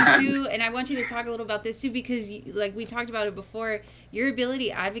important thing too, and I want you to talk a little about this too, because like we talked about it before, your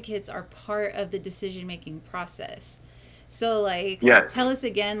ability advocates are part of the decision-making process. So like, tell us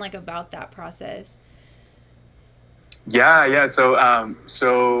again, like, about that process. Yeah.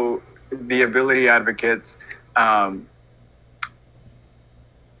 So the ability advocates,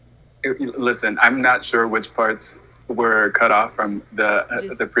 listen, I'm not sure which parts were cut off from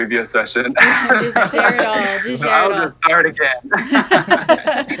the previous session. Just share it all. Just start again.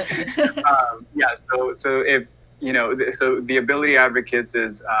 So if you know, so the ability advocates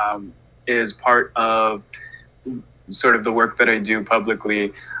is part of sort of the work that I do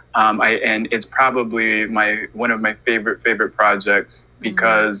publicly. And it's probably one of my favorite projects,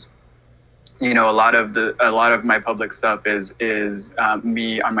 because you know, a lot of my public stuff is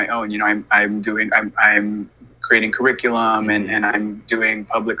me on my own. You know, I'm creating curriculum, and I'm doing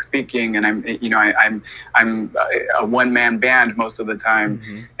public speaking, and I'm a one-man band most of the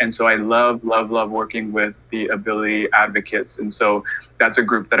time. And so I love working with the ability advocates. And so that's a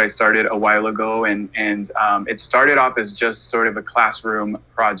group that I started a while ago, and it started off as just sort of a classroom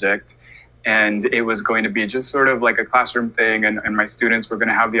project, and it was going to be just sort of like a classroom thing, and my students were going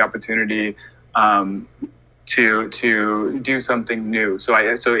to have the opportunity to do something new. So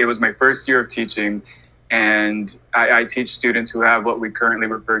it was my first year of teaching, and I teach students who have what we currently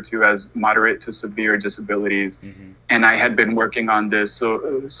refer to as moderate to severe disabilities. And I had been working on this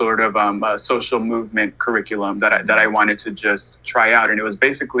sort of social movement curriculum that I wanted to just try out. And it was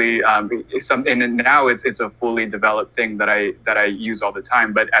basically and now it's a fully developed thing that I use all the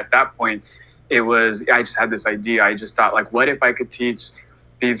time. But at that point, I just had this idea. I just thought, like, what if I could teach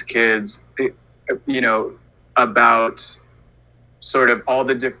these kids, you know, about sort of all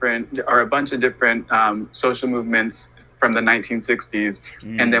the different, or a bunch of different social movements from the 1960s,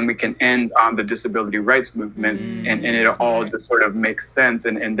 and then we can end on the disability rights movement, and it all just sort of makes sense,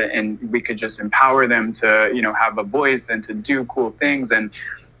 and we could just empower them to, you know, have a voice and to do cool things, and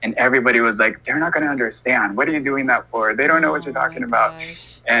everybody was like, they're not going to understand. What are you doing that for? They don't know what you're talking about.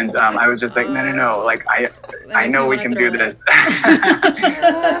 And I was just like, no. Like, I know we can do this.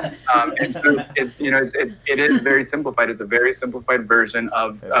 And so it's, you know, it is very simplified. It's a very simplified version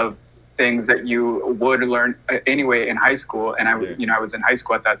of things that you would learn anyway in high school. And I was in high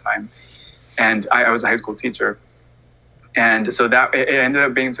school at that time, and I was a high school teacher. And so that it ended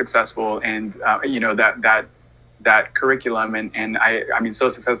up being successful. And, you know, that curriculum and I mean, so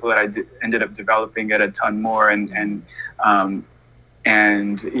successful that I ended up developing it a ton more, and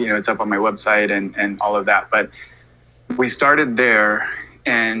you know, it's up on my website and all of that. But we started there,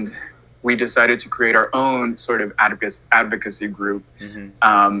 and we decided to create our own sort of advocacy group,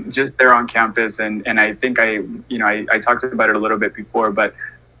 just there on campus. And I think I talked about it a little bit before, but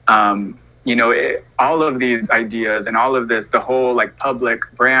you know, all of these ideas and all of this, the whole like public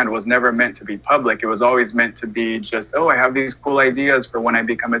brand was never meant to be public. It was always meant to be just, oh, I have these cool ideas for when I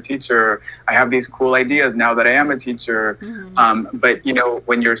become a teacher. I have these cool ideas now that I am a teacher. But, you know,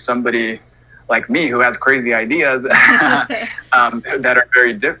 when you're somebody like me who has crazy ideas that are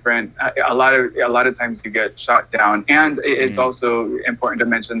very different, a lot of times you get shot down. And it's also important to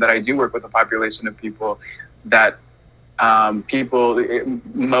mention that I do work with a population of people that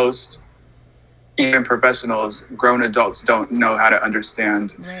most even professionals, grown adults, don't know how to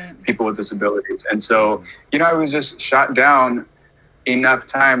understand people with disabilities. And so, you know, I was just shot down enough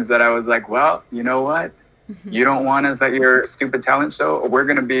times that I was like, well, you know what? You don't want us at your stupid talent show? We're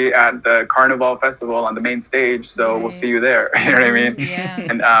going to be at the Carnival Festival on the main stage, so we'll see you there. You know what I mean?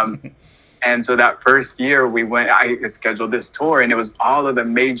 Yeah. And so that first year I scheduled this tour, and it was all of the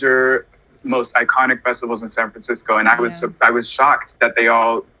major, most iconic festivals in San Francisco. And I was shocked that they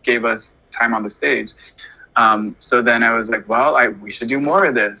all gave us time on the stage. So then I was like, well, we should do more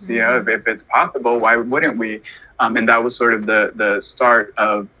of this. You know, if it's possible, why wouldn't we? And that was sort of the start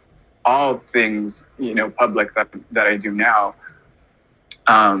of all things, you know, public that I do now.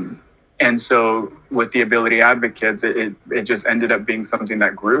 And so with the Ability Advocates, it just ended up being something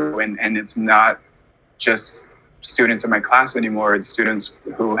that grew, and it's not just students in my class anymore. It's students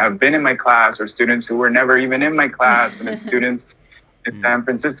who have been in my class, or students who were never even in my class, and it's students in San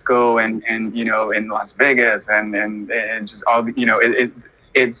Francisco and you know, in Las Vegas and just all, you know,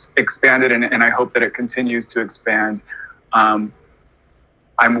 it's expanded, and I hope that it continues to expand.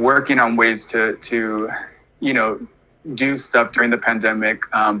 I'm working on ways to you know, do stuff during the pandemic,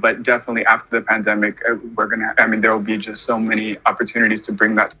 but definitely after the pandemic, there will be just so many opportunities to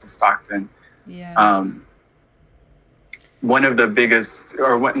bring that to Stockton. One of the biggest,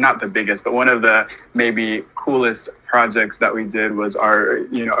 not the biggest, but one of the maybe coolest projects that we did was our,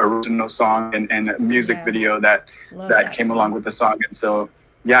 you know, original song and music video that came along with the song. And so,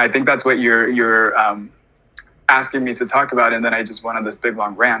 yeah, I think that's what you're asking me to talk about, and then I just went on this big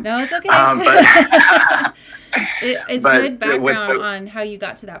long rant. No, it's okay. It's but good background on how you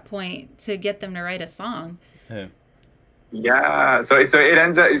got to that point to get them to write a song. Yeah, so it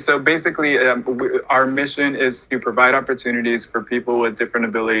ends up, so basically our mission is to provide opportunities for people with different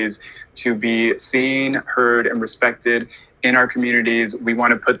abilities to be seen, heard, and respected in our communities. We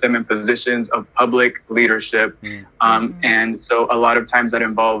want to put them in positions of public leadership. And so a lot of times that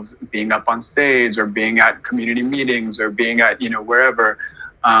involves being up on stage, or being at community meetings, or being at, you know, wherever.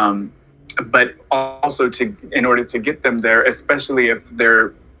 But also in order to get them there, especially if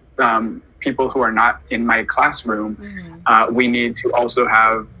they're people who are not in my classroom, we need to also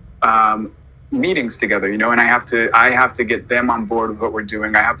have meetings together, you know, and I have to get them on board with what we're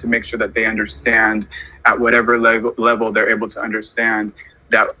doing. I have to make sure that they understand at whatever level they're able to understand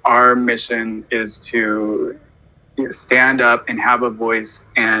that our mission is to stand up and have a voice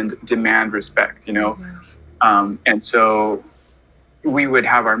and demand respect, you know. And so we would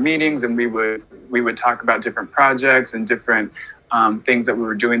have our meetings, and we would talk about different projects and different things that we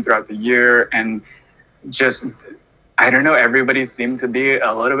were doing throughout the year. And just, I don't know, everybody seemed to be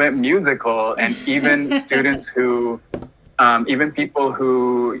a little bit musical, and even students who, even people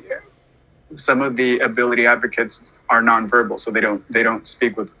who, some of the Ability Advocates are nonverbal, so they don't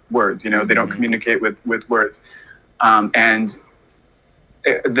speak with words, you know, they don't communicate with words. And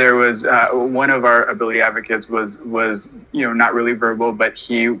there was one of our Ability Advocates was, you know, not really verbal, but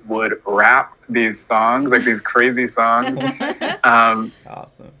he would rap these songs, like these crazy songs.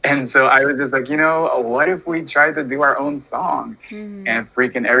 Awesome. And so I was just like, you know, what if we tried to do our own song? And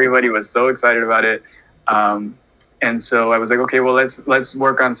freaking everybody was so excited about it. and so I was like, okay, well, let's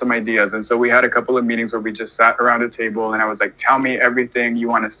work on some ideas. And so we had a couple of meetings where we just sat around a table, and I was like, tell me everything you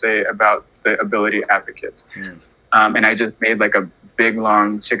want to say about the ability advocates. And I just made like a big,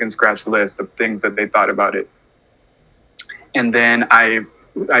 long chicken scratch list of things that they thought about it. And then I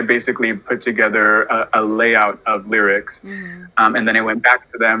basically put together a layout of lyrics. And then I went back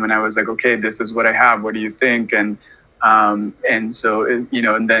to them and I was like, okay, this is what I have. What do you think? And so,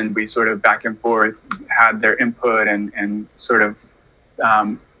 and then we sort of back and forth had their input and sort of,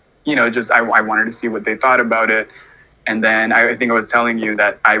 just I wanted to see what they thought about it. And then I think I was telling you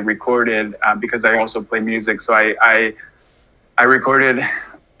that I recorded, because I also play music. So I recorded,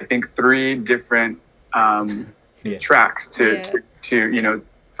 I think, 3 different tracks to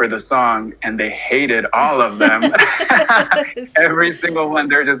for the song, and they hated all of them. Every single one.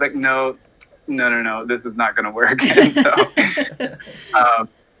 They're just like, no, this is not going to work.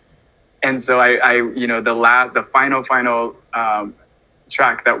 And so, I the final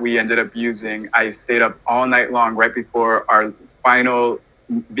track that we ended up using, I stayed up all night long right before our final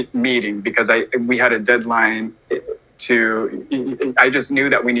meeting, because we had a deadline I just knew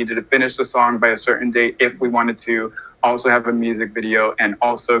that we needed to finish the song by a certain date if we wanted to also have a music video and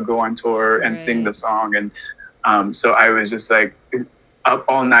also go on tour and sing the song. And so I was just like up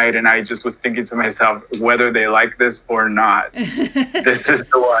all night, and I just was thinking to myself, whether they like this or not, this is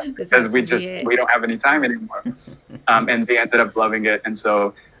the one, because we don't have any time anymore. And they ended up loving it. And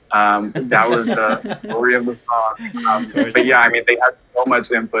so that was the story of the song. But yeah, I mean, they had so much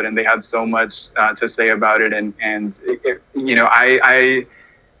input and they had so much to say about it. And I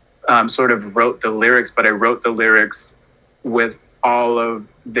sort of wrote the lyrics, but I wrote the lyrics with all of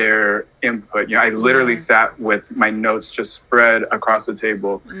their input. I literally sat with my notes just spread across the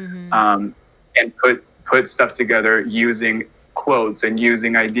table, and put stuff together using quotes and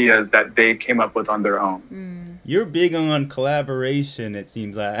using ideas that they came up with on their own. You're big on collaboration, it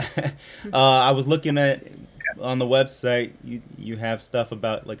seems like. I was looking at on the website, you have stuff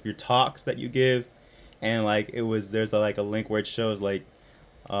about like your talks that you give, and like there's a link where it shows like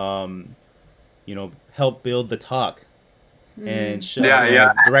help build the talk and show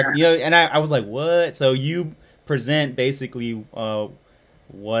direct, and I was like, what? So you present basically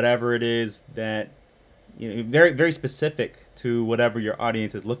whatever it is that very, very specific to whatever your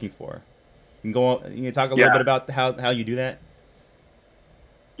audience is looking for. You can talk a little bit about how you do that?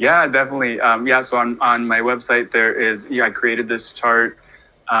 Yeah, definitely. So on my website, there is, I created this chart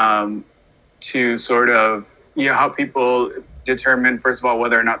to sort of, help people determine, first of all,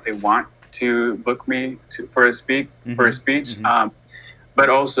 whether or not they want to book me for a speech, but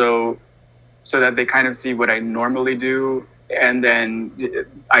also so that they kind of see what I normally do. And then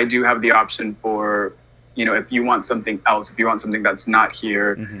I do have the option for, if you want something else, if you want something that's not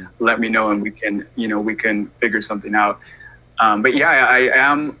here, let me know and we can figure something out. But yeah,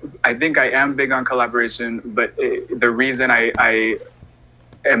 I think I am big on collaboration, but the reason I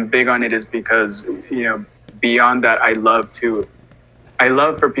am big on it is because, beyond that, I love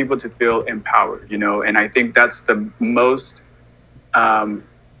for people to feel empowered, and I think that's the most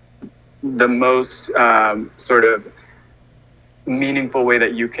sort of meaningful way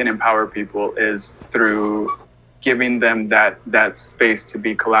that you can empower people is through giving them that space to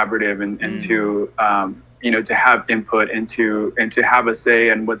be collaborative and to to have input and to have a say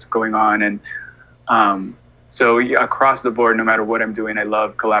in what's going on. And so across the board, no matter what I'm doing, I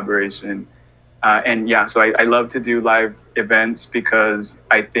love collaboration. So I love to do live events because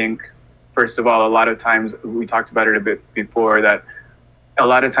I think, first of all, a lot of times, we talked about it a bit before, that a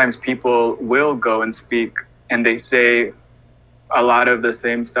lot of times people will go and speak and they say a lot of the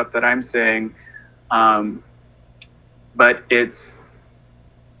same stuff that I'm saying, but it's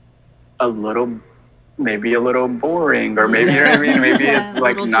maybe a little boring, or maybe, maybe it's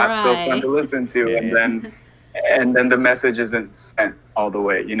like not so fun to listen to. And then the message isn't sent all the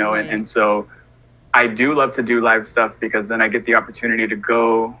way, and so I do love to do live stuff because then I get the opportunity to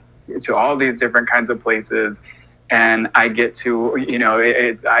go to all these different kinds of places, and I get to,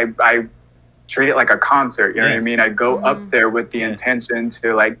 I treat it like a concert, you know what I mean? I go up there with the intention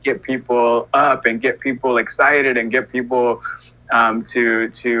to like get people up and get people excited and get people to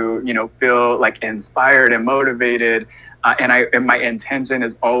feel like inspired and motivated. And my intention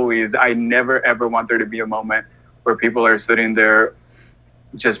is always, I never ever want there to be a moment where people are sitting there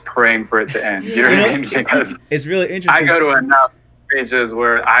just praying for it to end. You know what I mean? Because it's really interesting. I go to enough stages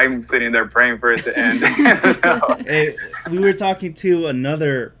where I'm sitting there praying for it to end. We were talking to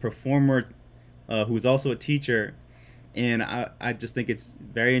another performer who's also a teacher, and I just think it's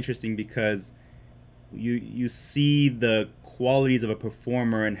very interesting because you see the qualities of a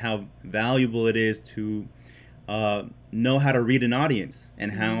performer and how valuable it is to know how to read an audience,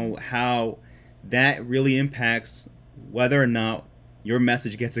 and how that really impacts whether or not your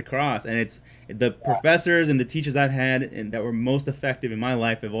message gets across. And it's the professors and the teachers I've had and that were most effective in my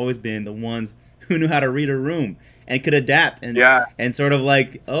life have always been the ones who knew how to read a room and could adapt and sort of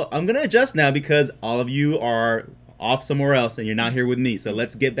like, oh, I'm gonna adjust now because all of you are off somewhere else and you're not here with me, so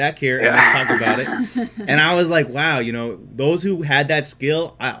let's get back here and let's talk about it. And I was like, wow, you know, those who had that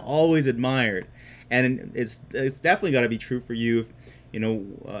skill I always admired, and it's definitely got to be true for you. You know,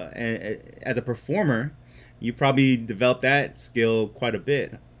 as a performer, you probably developed that skill quite a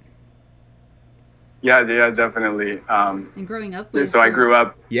bit. Yeah, definitely. And growing up with, so I grew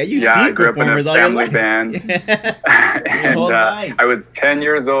up. I grew up in a family band, and I was 10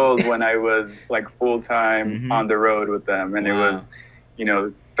 years old when I was like full time on the road with them, and it was, you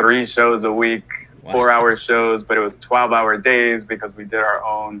know, 3 shows a week, 4-hour shows, but it was 12-hour days because we did our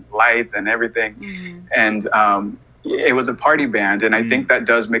own lights and everything, and it was a party band, and I think that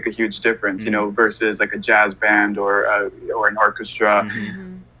does make a huge difference, you know, versus like a jazz band or an orchestra.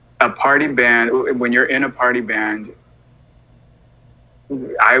 A party band, when you're in a party band,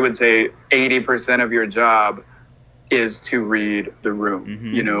 I would say 80% of your job is to read the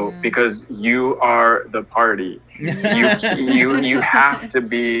room, you know, because you are the party. You have to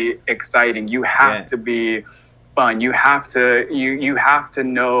be exciting. You have to be fun. You have to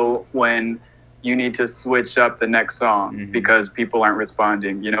know when you need to switch up the next song because people aren't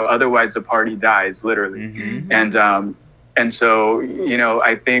responding, you know, otherwise the party dies, literally. And so, you know,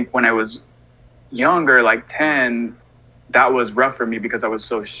 I think when I was younger, like 10, that was rough for me because I was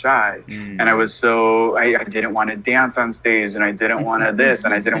so shy and I was I didn't want to dance on stage and I didn't want to this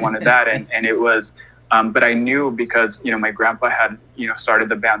and I didn't want to that. And it was, but I knew because, you know, my grandpa had, you know, started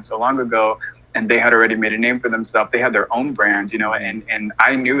the band so long ago and they had already made a name for themselves. They had their own brand, you know, and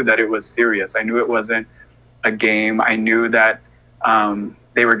I knew that it was serious. I knew it wasn't a game. I knew that,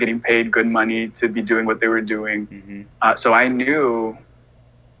 they were getting paid good money to be doing what they were doing. So I knew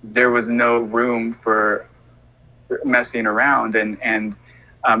there was no room for messing around. And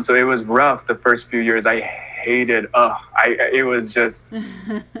so it was rough the first few years. I hated, it was just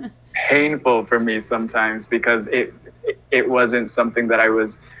painful for me sometimes because it wasn't something that I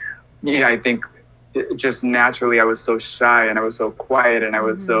was, you know, I think just naturally I was so shy and I was so quiet and I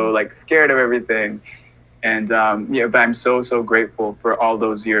was so like scared of everything. And but I'm so grateful for all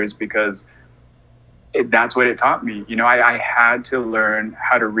those years because that's what it taught me. You know, I had to learn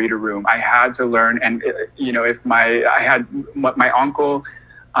how to read a room. I had to learn, and you know, I had my uncle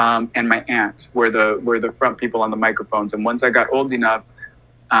and my aunt were the front people on the microphones. And once I got old enough,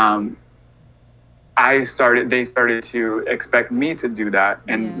 they started to expect me to do that,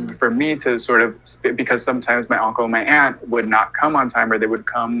 and for me to sort of because sometimes my uncle and my aunt would not come on time, or they would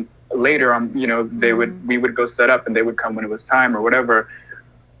come later on, you know, we would go set up and they would come when it was time or whatever.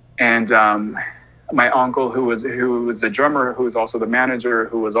 And my uncle, who was the drummer, who was also the manager,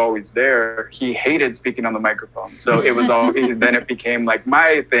 who was always there, he hated speaking on the microphone. So it was all then it became like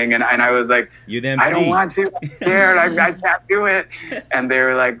my thing, and I was like, I don't want to, I'm scared, I can't do it. And they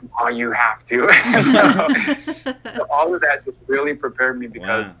were like, oh, you have to. So all of that just really prepared me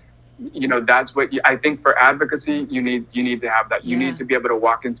because you know, that's what I think for advocacy, you need to have that. You need to be able to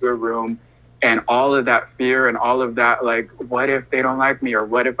walk into a room and all of that fear and all of that, like, what if they don't like me? Or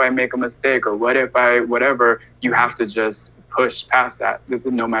what if I make a mistake? Or what if whatever, you have to just push past that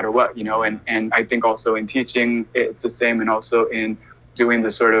no matter what, you know? And I think also in teaching, it's the same. And also in doing the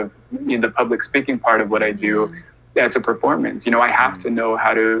sort of, you know, the public speaking part of what I do, that's a performance. You know, I have to know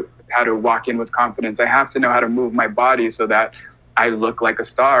how to walk in with confidence. I have to know how to move my body so that I look like a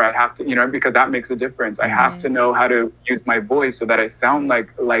star. I have to, you know, because that makes a difference. I have to know how to use my voice so that I sound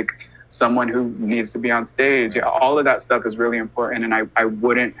like someone who needs to be on stage. All of that stuff is really important. And I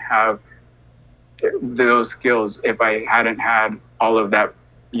wouldn't have those skills if I hadn't had all of that,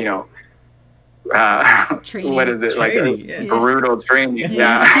 you know, training. What is it? Training, like brutal training.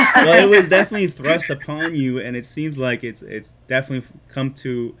 Well, it was definitely thrust upon you, and it seems like it's definitely come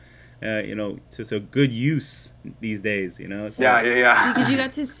to you know, to so good use these days, you know. So. Yeah. Because you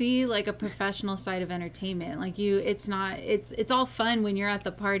got to see like a professional side of entertainment. Like it's all fun when you're at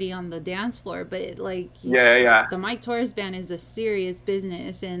the party on the dance floor, but the Mike Torres Band is a serious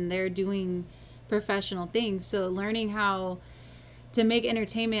business and they're doing professional things. So learning how to make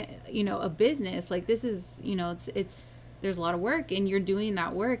entertainment, you know, a business, like this is, you know, it's there's a lot of work and you're doing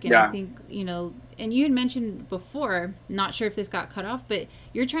that work. And I think, you know, and you had mentioned before, not sure if this got cut off, but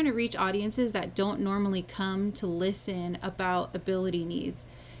you're trying to reach audiences that don't normally come to listen about ability needs.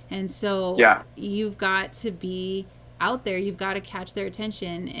 And so you've got to be out there, you've got to catch their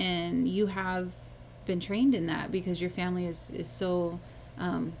attention, and you have been trained in that because your family is so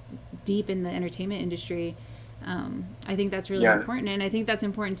deep in the entertainment industry. I think that's really important, and I think that's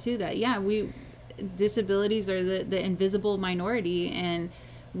important too. That disabilities are the invisible minority, and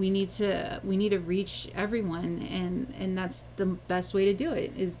we need to reach everyone, and that's the best way to do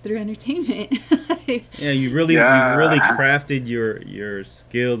it is through entertainment. Yeah, you really crafted your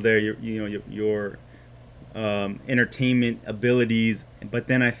skill there, your entertainment abilities. But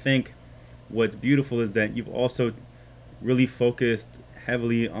then I think what's beautiful is that you've also really focused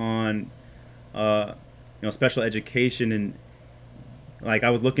heavily on special education. And like, I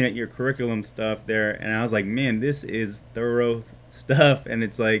was looking at your curriculum stuff there, and I was like, man, this is thorough stuff. And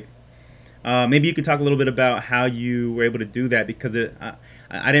it's like, maybe you could talk a little bit about how you were able to do that, because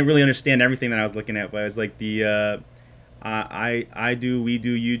I didn't really understand everything that I was looking at, but it was like the I do, we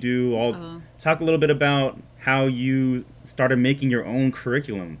do, you do. Talk a little bit about how you started making your own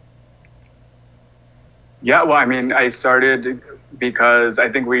curriculum. Yeah, well, I mean, I started because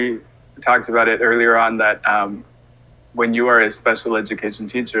I think we talked about it earlier on that when you are a special education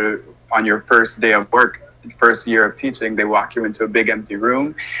teacher, on your first day of work, first year of teaching, they walk you into a big empty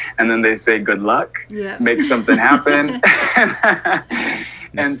room, and then they say, good luck, make something happen.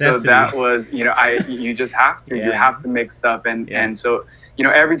 And so that was, you just have to, you have to make stuff. And so,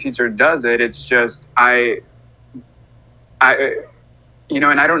 every teacher does it. It's just, and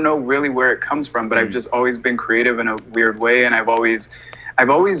I don't know really where it comes from, but I've just always been creative in a weird way. And I've always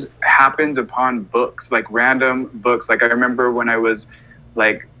happened upon books, like random books. Like I remember when I was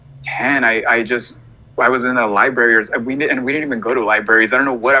like 10, I was in a library, we didn't even go to libraries. I don't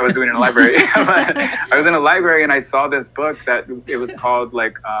know what I was doing in a library. But I was in a library and I saw this book that it was called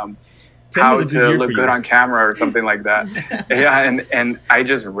like How to Look Good on Camera or something like that. And I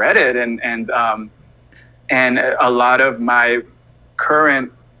just read it, and a lot of my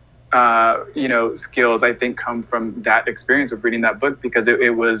current skills, I think, come from that experience of reading that book, because I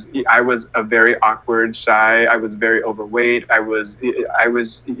was a very awkward, shy, I was very overweight, I was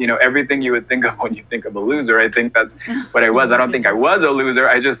everything you would think of when you think of a loser. I think that's what I was. I don't think I was a loser.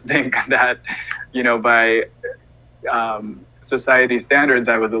 I just think that, by society standards,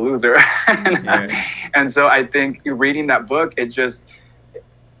 I was a loser. And so I think reading that book, it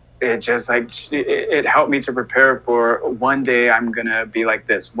helped me to prepare for one day I'm gonna be like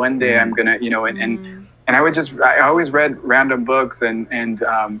this. One day I'm gonna, and I always read random books, and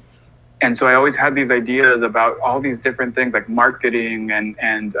so I always had these ideas about all these different things like marketing and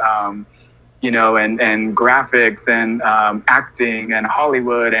graphics and acting and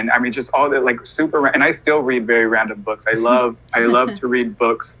Hollywood, and I mean just all that, like super. And I still read very random books. I love to read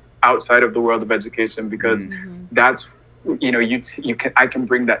books outside of the world of education, because that's, I can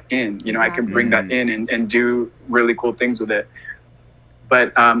bring that in, I can bring that in and do really cool things with it.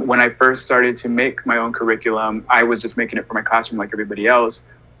 But when I first started to make my own curriculum, I was just making it for my classroom like everybody else.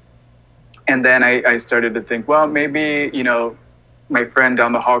 And then I started to think, well, maybe, my friend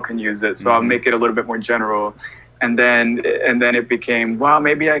down the hall can use it. So I'll make it a little bit more general. And then it became, well,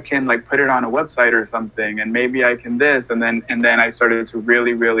 maybe I can like put it on a website or something, and maybe I can this. And then I started to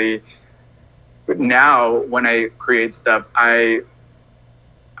really, really, now when I create stuff, my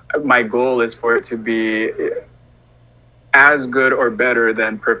goal is for it to be as good or better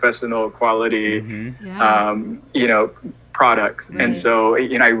than professional quality, products. Right. And so,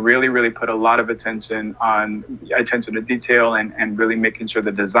 I really, really put a lot of attention to detail, and really making sure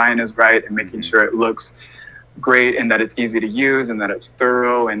the design is right, and making sure it looks great, and that it's easy to use, and that it's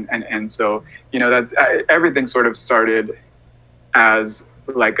thorough. And so, that's everything sort of started as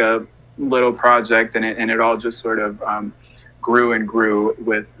like a little project, and it all just sort of grew and grew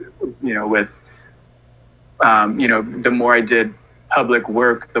with the more I did public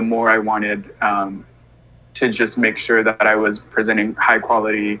work, the more I wanted to just make sure that I was presenting high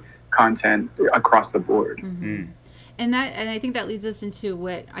quality content across the board. And I think that leads us into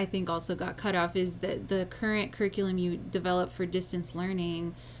what I think also got cut off, is that the current curriculum you developed for distance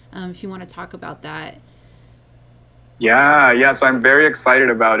learning. If you want to talk about that. Yeah. So I'm very excited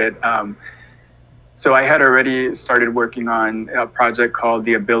about it. So I had already started working on a project called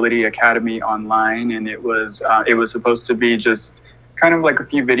the Ability Academy Online, and it was supposed to be just kind of like a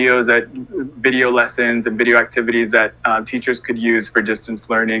few video lessons and video activities that teachers could use for distance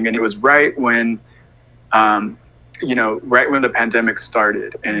learning. And it was right when the pandemic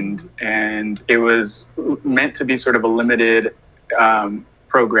started, and it was meant to be sort of a limited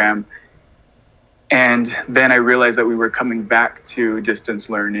program. And then I realized that we were coming back to distance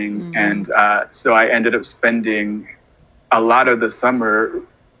learning. And so I ended up spending a lot of the summer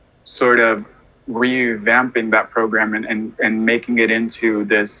sort of revamping that program and making it into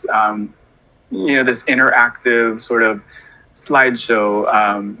this this interactive sort of slideshow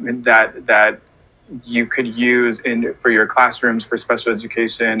that you could use for your classrooms for special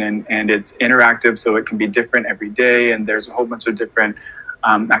education, and it's interactive, so it can be different every day, and there's a whole bunch of different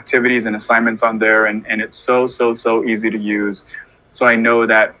activities and assignments on there, and it's so easy to use. So I know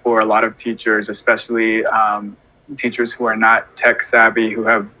that for a lot of teachers, especially teachers who are not tech savvy, who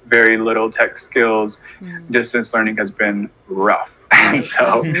have very little tech skills, distance learning has been rough. And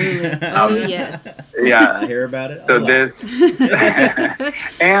so, yes, yeah, I hear about it. So this,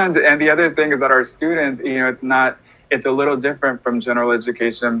 and the other thing is that our students, it's a little different from general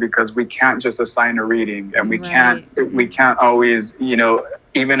education, because we can't just assign a reading, and we can't always,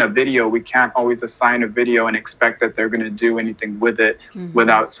 even a video, we can't always assign a video and expect that they're going to do anything with it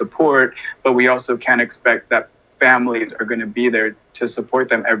without support. But we also can't expect that families are going to be there to support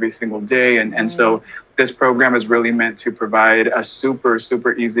them every single day. And so this program is really meant to provide a super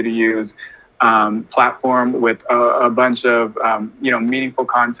easy to use platform with a bunch of meaningful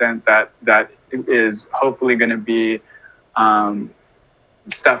content that is hopefully going to be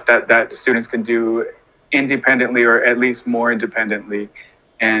stuff that students can do independently, or at least more independently.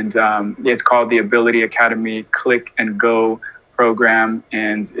 And it's called the Ability Academy Click and Go program,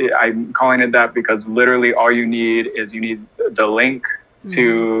 and I'm calling it that because literally all you need is the link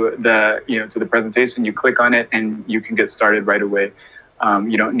to the presentation. You click on it and you can get started right away.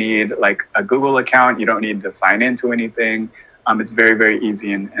 You don't need like a Google account. You don't need to sign into anything. It's very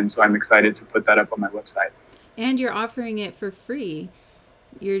easy, and so I'm excited to put that up on my website. And you're offering it for free.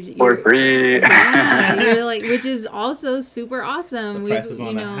 You're for free. Yeah, you're like, which is also super awesome. You're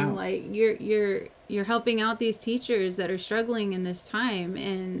helping out these teachers that are struggling in this time,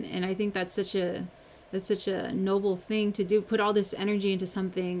 and I think that's such a noble thing to do. Put all this energy into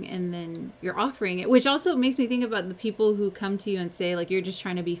something, and then you're offering it, which also makes me think about the people who come to you and say like, you're just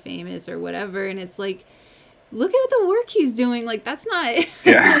trying to be famous or whatever, and it's like, look at the work he's doing. Like, that's not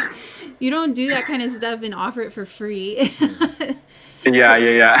you don't do that kind of stuff and offer it for free. Yeah.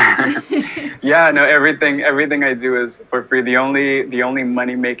 Yeah, no, everything I do is for free. The only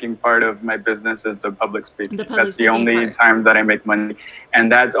money making part of my business is the public speaking. That's the only time that I make money,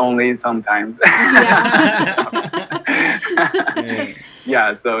 and that's only sometimes.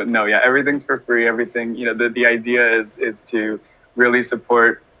 Yeah. So no, everything's for free. Everything, the idea is to really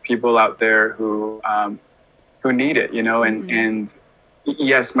support people out there who need it, and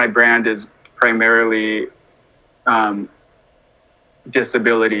yes, my brand is primarily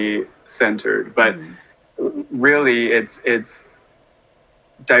disability centered, but really it's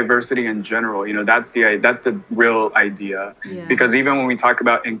diversity in general. That's the real idea. Because even when we talk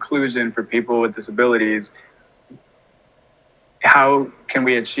about inclusion for people with disabilities, how can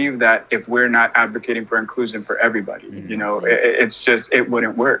we achieve that if we're not advocating for inclusion for everybody? It's just, it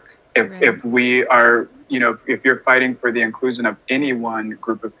wouldn't work if we are, if you're fighting for the inclusion of any one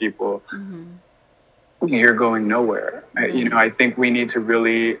group of people, you're going nowhere. I think we need to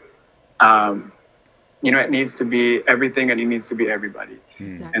really, it needs to be everything, and it needs to be everybody.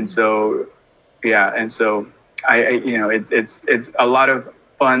 Exactly. And so, it's a lot of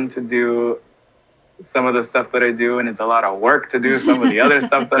fun to do some of the stuff that I do, and it's a lot of work to do some of the other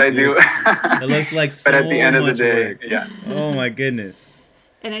stuff that I do. It looks like so but at the end of the day, work. Oh my goodness.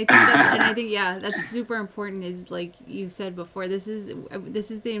 And I think that's super important. Is like you said before, this is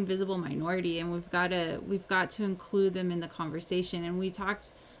the invisible minority, and we've got to include them in the conversation. And we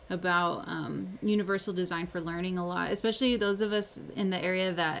talked about universal design for learning a lot, especially those of us in the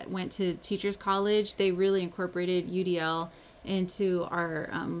area that went to Teachers College. They really incorporated UDL into our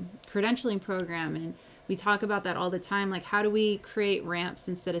credentialing program, and we talk about that all the time. Like, how do we create ramps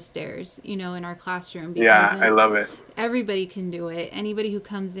instead of stairs, in our classroom? Because I love it. Everybody can do it. Anybody who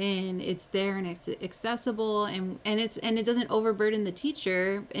comes in, it's there and it's accessible, and it doesn't overburden the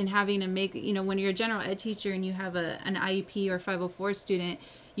teacher in having to make, when you're a general ed teacher and you have an IEP or 504 student,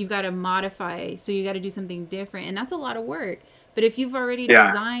 you've got to modify, so you got to do something different, and that's a lot of work. But if you've already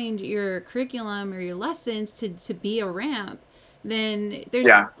designed your curriculum or your lessons to be a ramp, then there's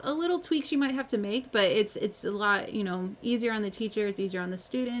a little tweaks you might have to make, but it's a lot, easier on the teacher, it's easier on the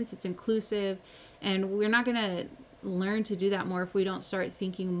students, it's inclusive, and we're not going to learn to do that more if we don't start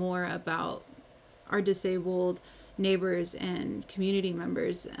thinking more about our disabled neighbors and community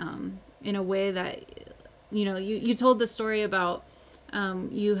members in a way that, you told the story about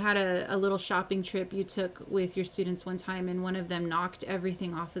you had a little shopping trip you took with your students one time, and one of them knocked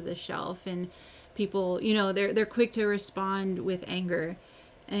everything off of the shelf, and people, they're quick to respond with anger.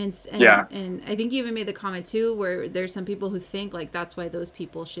 And I think you even made the comment too, where there's some people who think like that's why those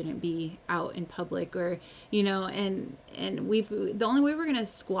people shouldn't be out in public, or and the only way we're gonna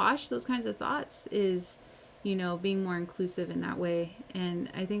squash those kinds of thoughts is being more inclusive in that way. And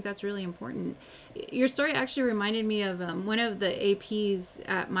I think that's really important. Your story actually reminded me of one of the APs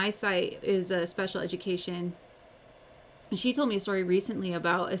at my site is a special education. And she told me a story recently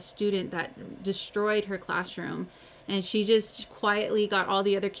about a student that destroyed her classroom. And she just quietly got all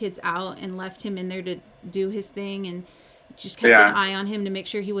the other kids out and left him in there to do his thing, and just kept an eye on him to make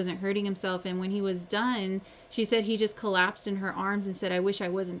sure he wasn't hurting himself. And when he was done, she said he just collapsed in her arms and said, "I wish I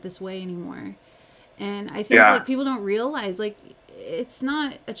wasn't this way anymore." And I think like people don't realize like it's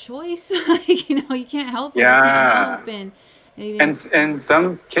not a choice. Like, you can't help. Yeah. You can't help. And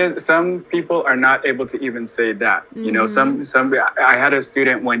some people are not able to even say that. I had a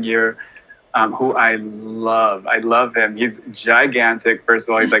student one year who I love. I love him. He's gigantic. First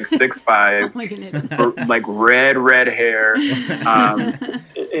of all, he's like 6'5", oh my goodness. like red hair.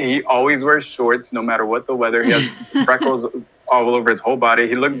 He always wears shorts, no matter what the weather. He has freckles all over his whole body.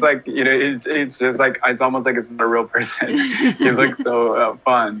 He looks like, it's just like, it's almost like it's not a real person. He looks so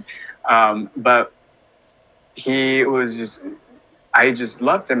fun. But he was I just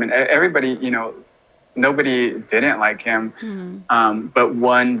loved him, and everybody, nobody didn't like him. Mm-hmm. But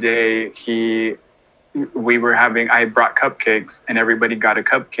one day I brought cupcakes, and everybody got a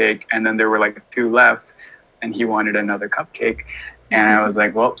cupcake, and then there were like 2 left, and he wanted another cupcake. And I was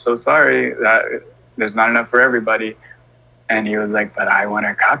like, well, so sorry that there's not enough for everybody. And he was like, but I want a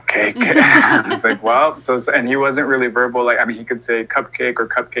cupcake. I was like, well, and he wasn't really verbal. Like, I mean, he could say cupcake or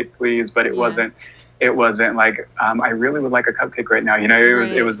cupcake, please, but it wasn't like, I really would like a cupcake right now.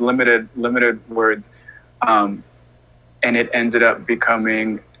 It was limited words. And it ended up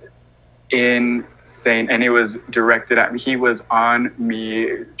becoming insane. And it was directed at me. He was on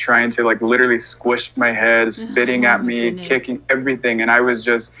me, trying to like literally squish my head, spitting at me, kicking everything. And I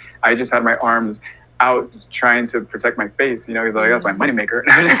just had my arms out trying to protect my face. He's like, that's my moneymaker.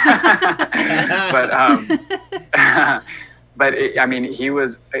 But he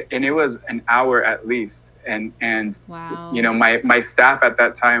was, and it was an hour at least. And wow. My staff at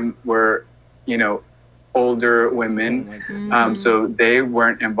that time were, older women. So they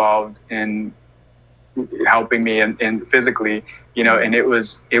weren't involved in helping me and physically, and it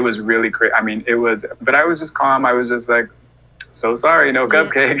was really crazy. But I was just calm. I was just like, so sorry, no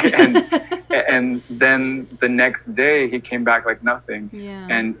cupcake. And then the next day he came back like nothing. Yeah.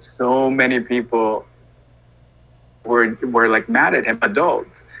 And so many people were like mad at him,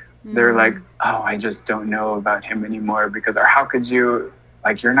 adults. They're like, oh, I just don't know about him anymore, because, or how could you,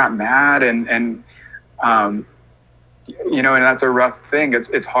 like, you're not mad. And and that's a rough thing.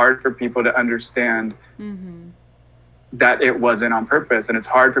 It's hard for people to understand that it wasn't on purpose. And it's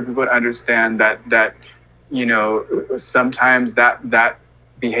hard for people to understand that sometimes that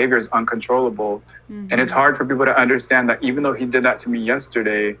behavior is uncontrollable. And it's hard for people to understand that even though he did that to me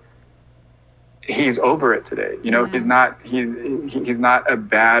yesterday, he's over it today. He's not a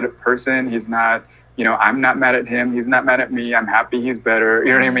bad person. He's not, I'm not mad at him. He's not mad at me. I'm happy he's better.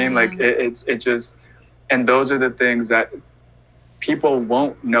 You know what I mean? Like it just, and those are the things that people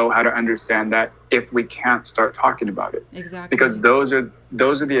won't know how to understand, that if we can't start talking about it. Exactly. Because those are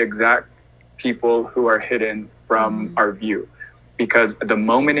the exact people who are hidden from our view. Because the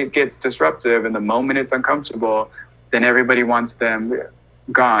moment it gets disruptive and the moment it's uncomfortable, then everybody wants them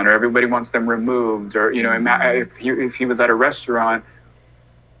gone, or everybody wants them removed, or if he was at a restaurant,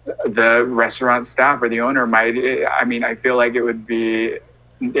 the restaurant staff or the owner might, I feel like it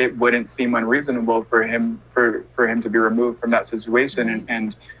wouldn't seem unreasonable for him to be removed from that situation.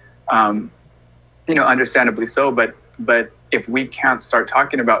 And understandably so, but if we can't start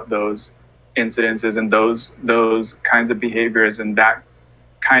talking about those incidences and those kinds of behaviors and that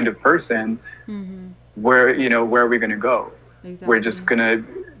kind of person, where are we going to go? Exactly. We're just going to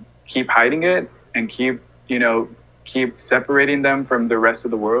keep hiding it and keep separating them from the rest of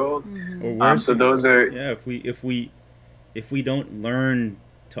the world. So those are, if we don't learn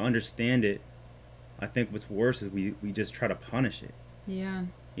to understand it, I think what's worse is we just try to punish it.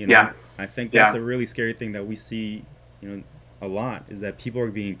 I think that's a really scary thing that we see a lot, is that people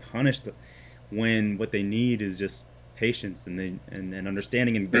are being punished when what they need is just patience and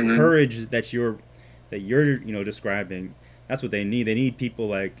understanding, and the courage that you're describing. That's what they need. They need people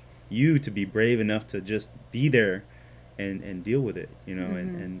like you to be brave enough to just be there and deal with it,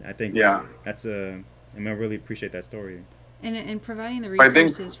 and I think that's I really appreciate that story. And providing the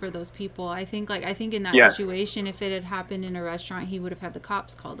resources for those people. I think in that situation, if it had happened in a restaurant, he would have had the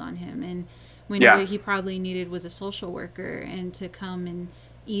cops called on him. And when what he probably needed was a social worker and to come and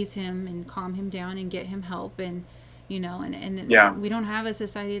ease him and calm him down and get him help. And and Yeah. we don't have a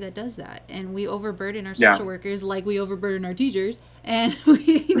society that does that, and we overburden our Yeah. social workers like we overburden our teachers, and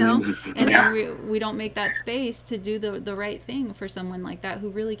we and Yeah. then we don't make that space to do the right thing for someone like that who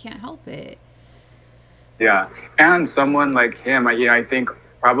really can't help it. Yeah. And someone like him, I think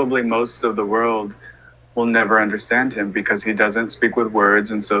probably most of the world will never understand him because he doesn't speak with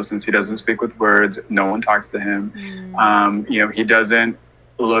words. And so since he doesn't speak with words, no one talks to him. He doesn't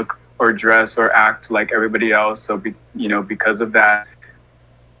look or dress or act like everybody else. So, because of that,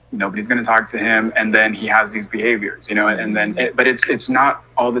 nobody's going to talk to him. And then he has these behaviors, and then, but it's not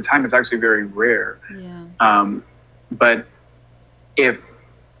all the time. It's actually very rare. Yeah. But if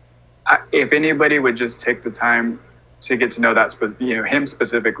anybody would just take the time to get to know him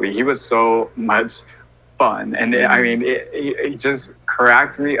specifically, he was so much fun. And it just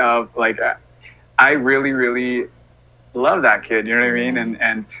cracked me up. Like, I really, really love that kid. You know what I mean?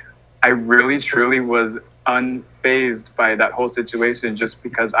 And I really, truly was unfazed by that whole situation just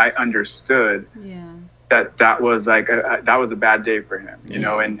because I understood that was like that was a bad day for him,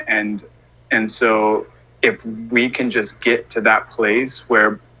 and so if we can just get to that place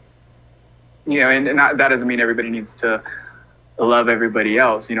where, that doesn't mean everybody needs to love everybody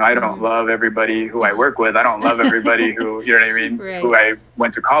else. I don't love everybody who I work with. I don't love everybody who, you know what I mean, Right. who I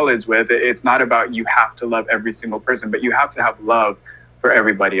went to college with. It's not about you have to love every single person, but you have to have love for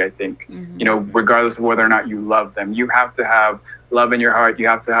everybody, I think. Regardless of whether or not you love them. You have to have love in your heart. You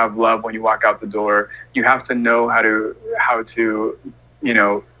have to have love when you walk out the door. You have to know how to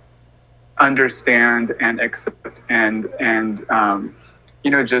understand and accept and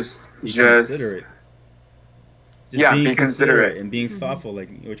just considerate. Be considerate and being thoughtful, like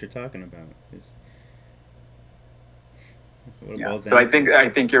what you're talking about. So I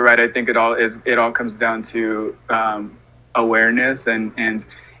think you're right. I think it all comes down to awareness, and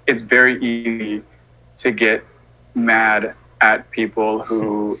it's very easy to get mad at people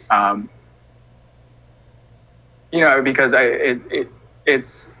who because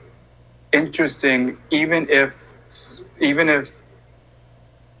it's interesting, even if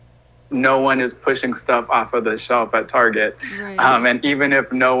no one is pushing stuff off of the shelf at Target, Right. And even if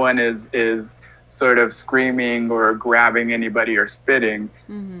no one is sort of screaming or grabbing anybody or spitting,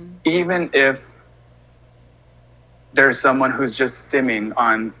 even if there's someone who's just stimming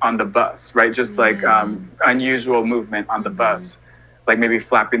on the bus, right? Just like unusual movement on the bus, like maybe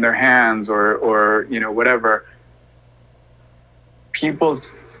flapping their hands or whatever. People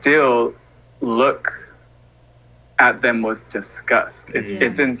still look at them with disgust.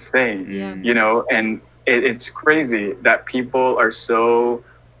 It's insane, and it's crazy that people are so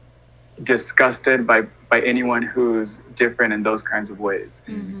disgusted by anyone who's different in those kinds of ways.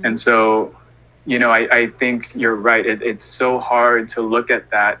 And so, I think you're right. It's so hard to look at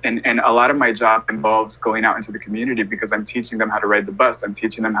that. And a lot of my job involves going out into the community because I'm teaching them how to ride the bus. I'm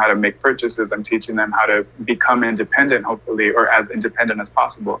teaching them how to make purchases. I'm teaching them how to become independent, hopefully, or as independent as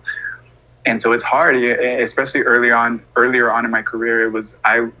possible. And so it's hard, especially earlier on in my career.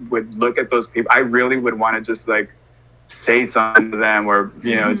 I would look at those people. I really would want to just like say something to them, or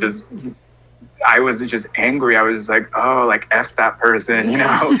I was just angry. I was just like, oh, like F that person,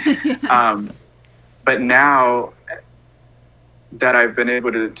 But now that I've been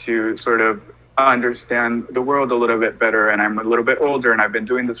able to sort of understand the world a little bit better, and I'm a little bit older, and I've been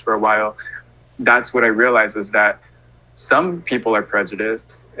doing this for a while, that's what I realize is that some people are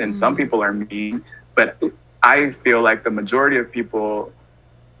prejudiced and some people are mean, but I feel like the majority of people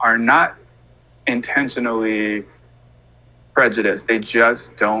are not intentionally prejudiced. They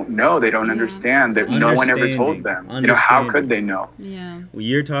just don't know. They don't understand that no one ever told them. How could they know? Yeah. What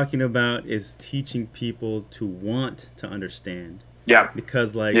you're talking about is teaching people to want to understand. Yeah.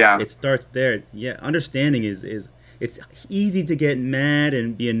 Because it starts there. Yeah. Understanding is it's easy to get mad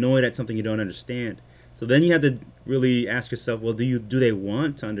and be annoyed at something you don't understand. So then you have to really ask yourself, well, do they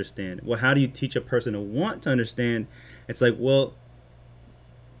want to understand? Well, how do you teach a person to want to understand? It's like, well,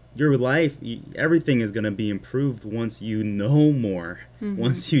 your life, everything is going to be improved once you know more,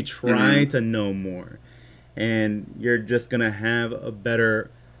 once you try to know more. And you're just going to have a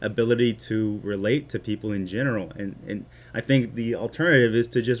better ability to relate to people in general. And I think the alternative is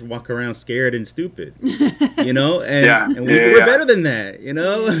to just walk around scared and stupid, and we're better than that,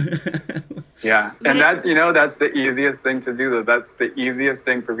 Yeah. And that's the easiest thing to do, though. That's the easiest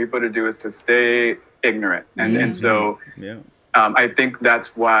thing for people to do, is to stay ignorant. And so I think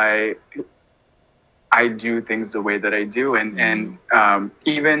that's why I do things the way that I do. And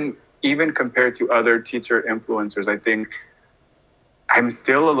even compared to other teacher influencers, I think I'm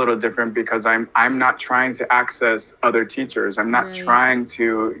still a little different because I'm not trying to access other teachers. I'm not trying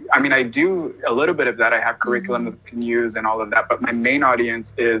to, I mean, I do a little bit of that. I have curriculum that I can use and all of that, but my main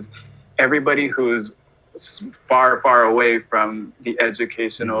audience is everybody who's far, far away from the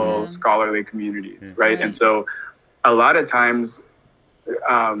educational scholarly communities, right? And so a lot of times,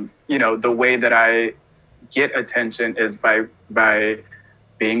 you know, the way that I get attention is by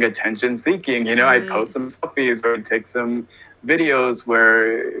being attention seeking. You know, I post some selfies or take some videos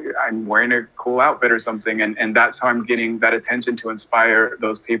where I'm wearing a cool outfit or something, and that's how I'm getting that attention to inspire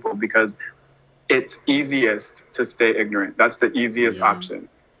those people, because it's easiest to stay ignorant. That's the easiest option,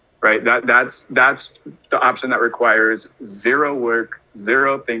 right? That's the option that requires zero work,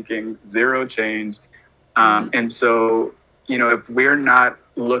 zero thinking, zero change. And so, you know, if we're not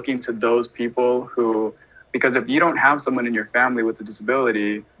looking to those people who, because if you don't have someone in your family with a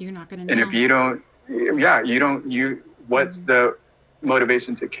disability, you're not going to know. And if you don't, what's the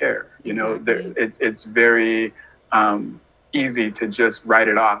motivation to care? You know, it's very easy to just write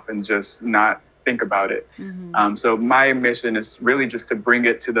it off and just not think about it. So my mission is really just to bring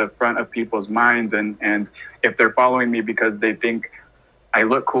it to the front of people's minds. And if they're following me because they think I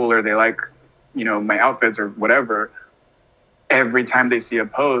look cool or they like, you know, my outfits or whatever, every time they see a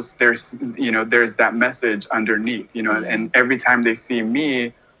post, there's that message underneath, you know, and every time they see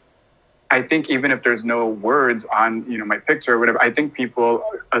me, I think even if there's no words on, you know, my picture or whatever, I think people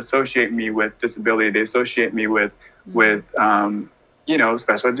associate me with disability. They associate me with you know,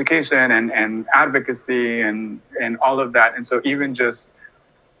 special education and advocacy and all of that. And so even just,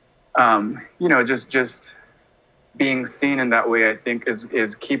 you know, just being seen in that way, I think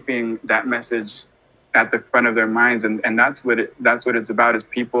is keeping that message at the front of their minds. And that's what it's about, is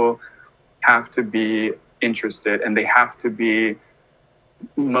people have to be interested and they have to be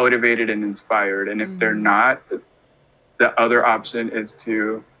motivated and inspired. And if they're not, the other option is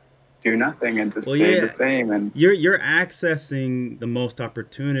to do nothing and to stay the same. And you're accessing the most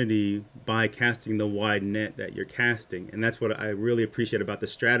opportunity by casting the wide net that you're casting. And that's what I really appreciate about the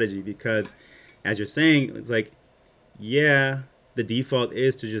strategy, because as you're saying, it's like, the default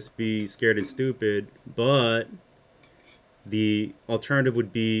is to just be scared and stupid, but the alternative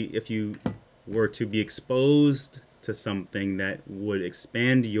would be if you were to be exposed to something that would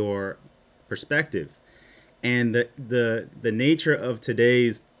expand your perspective. And the nature of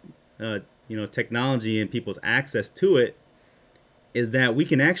today's technology and people's access to it is that we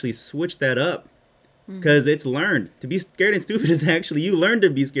can actually switch that up, because it's learned. To be scared and stupid is actually, you learn to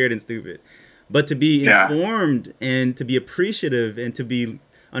be scared and stupid. But to be informed and to be appreciative and to be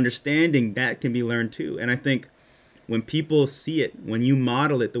understanding, that can be learned too. And I think when people see it, when you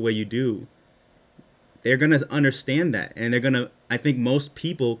model it the way you do, they're going to understand that. And I think most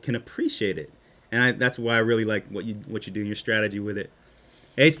people can appreciate it. And that's why I really like what you do, your strategy with it.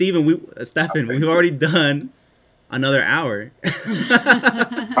 Hey, Stephen, we've already done another hour.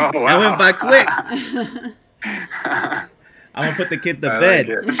 Oh, wow. That went by quick. I'm gonna put the kids to bed.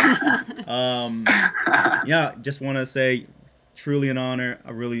 Just want to say, truly an honor.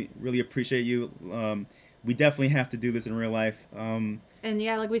 I really, really appreciate you. We definitely have to do this in real life. And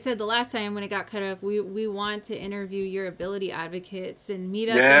like we said the last time when it got cut off, we want to interview your ability advocates and meet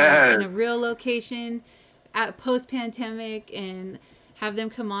up in a real location at post-pandemic and have them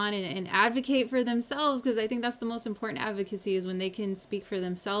come on and advocate for themselves, because I think that's the most important advocacy, is when they can speak for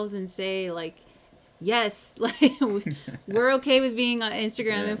themselves and say, like, yes, like we're okay with being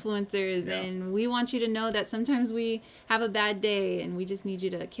Instagram influencers, and we want you to know that sometimes we have a bad day and we just need you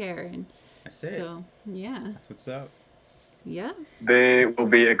to care. And that's what's up. Yeah, they will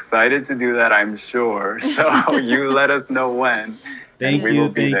be excited to do that, I'm sure. So you let us know when. Thank you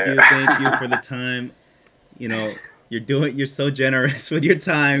for the time. You know, you're so generous with your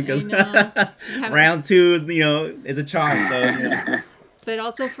time, because round 2 is a charm. So but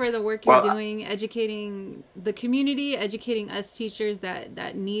also for the work you're doing, educating the community, educating us teachers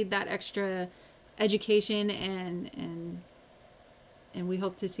that need that extra education, and we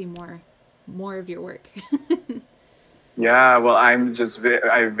hope to see more of your work. Yeah, well, I'm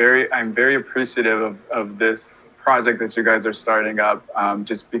very appreciative of this project that you guys are starting up,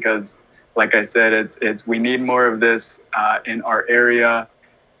 just because, like I said, it's we need more of this in our area.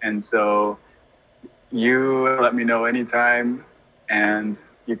 And so you let me know anytime, and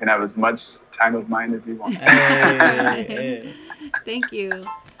you can have as much time of mine as you want. Hey. Thank you.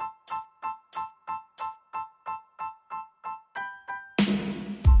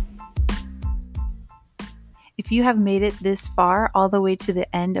 If you have made it this far, all the way to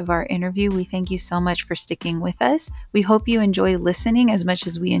the end of our interview, we thank you so much for sticking with us. We hope you enjoy listening as much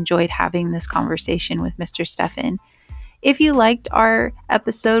as we enjoyed having this conversation with Mr. Stephan. If you liked our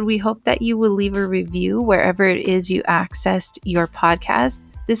episode, we hope that you will leave a review wherever it is you accessed your podcast.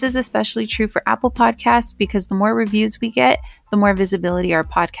 This is especially true for Apple Podcasts because the more reviews we get, the more visibility our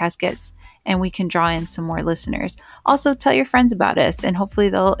podcast gets, and we can draw in some more listeners. Also, tell your friends about us, and hopefully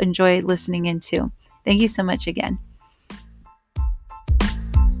they'll enjoy listening in too. Thank you so much again.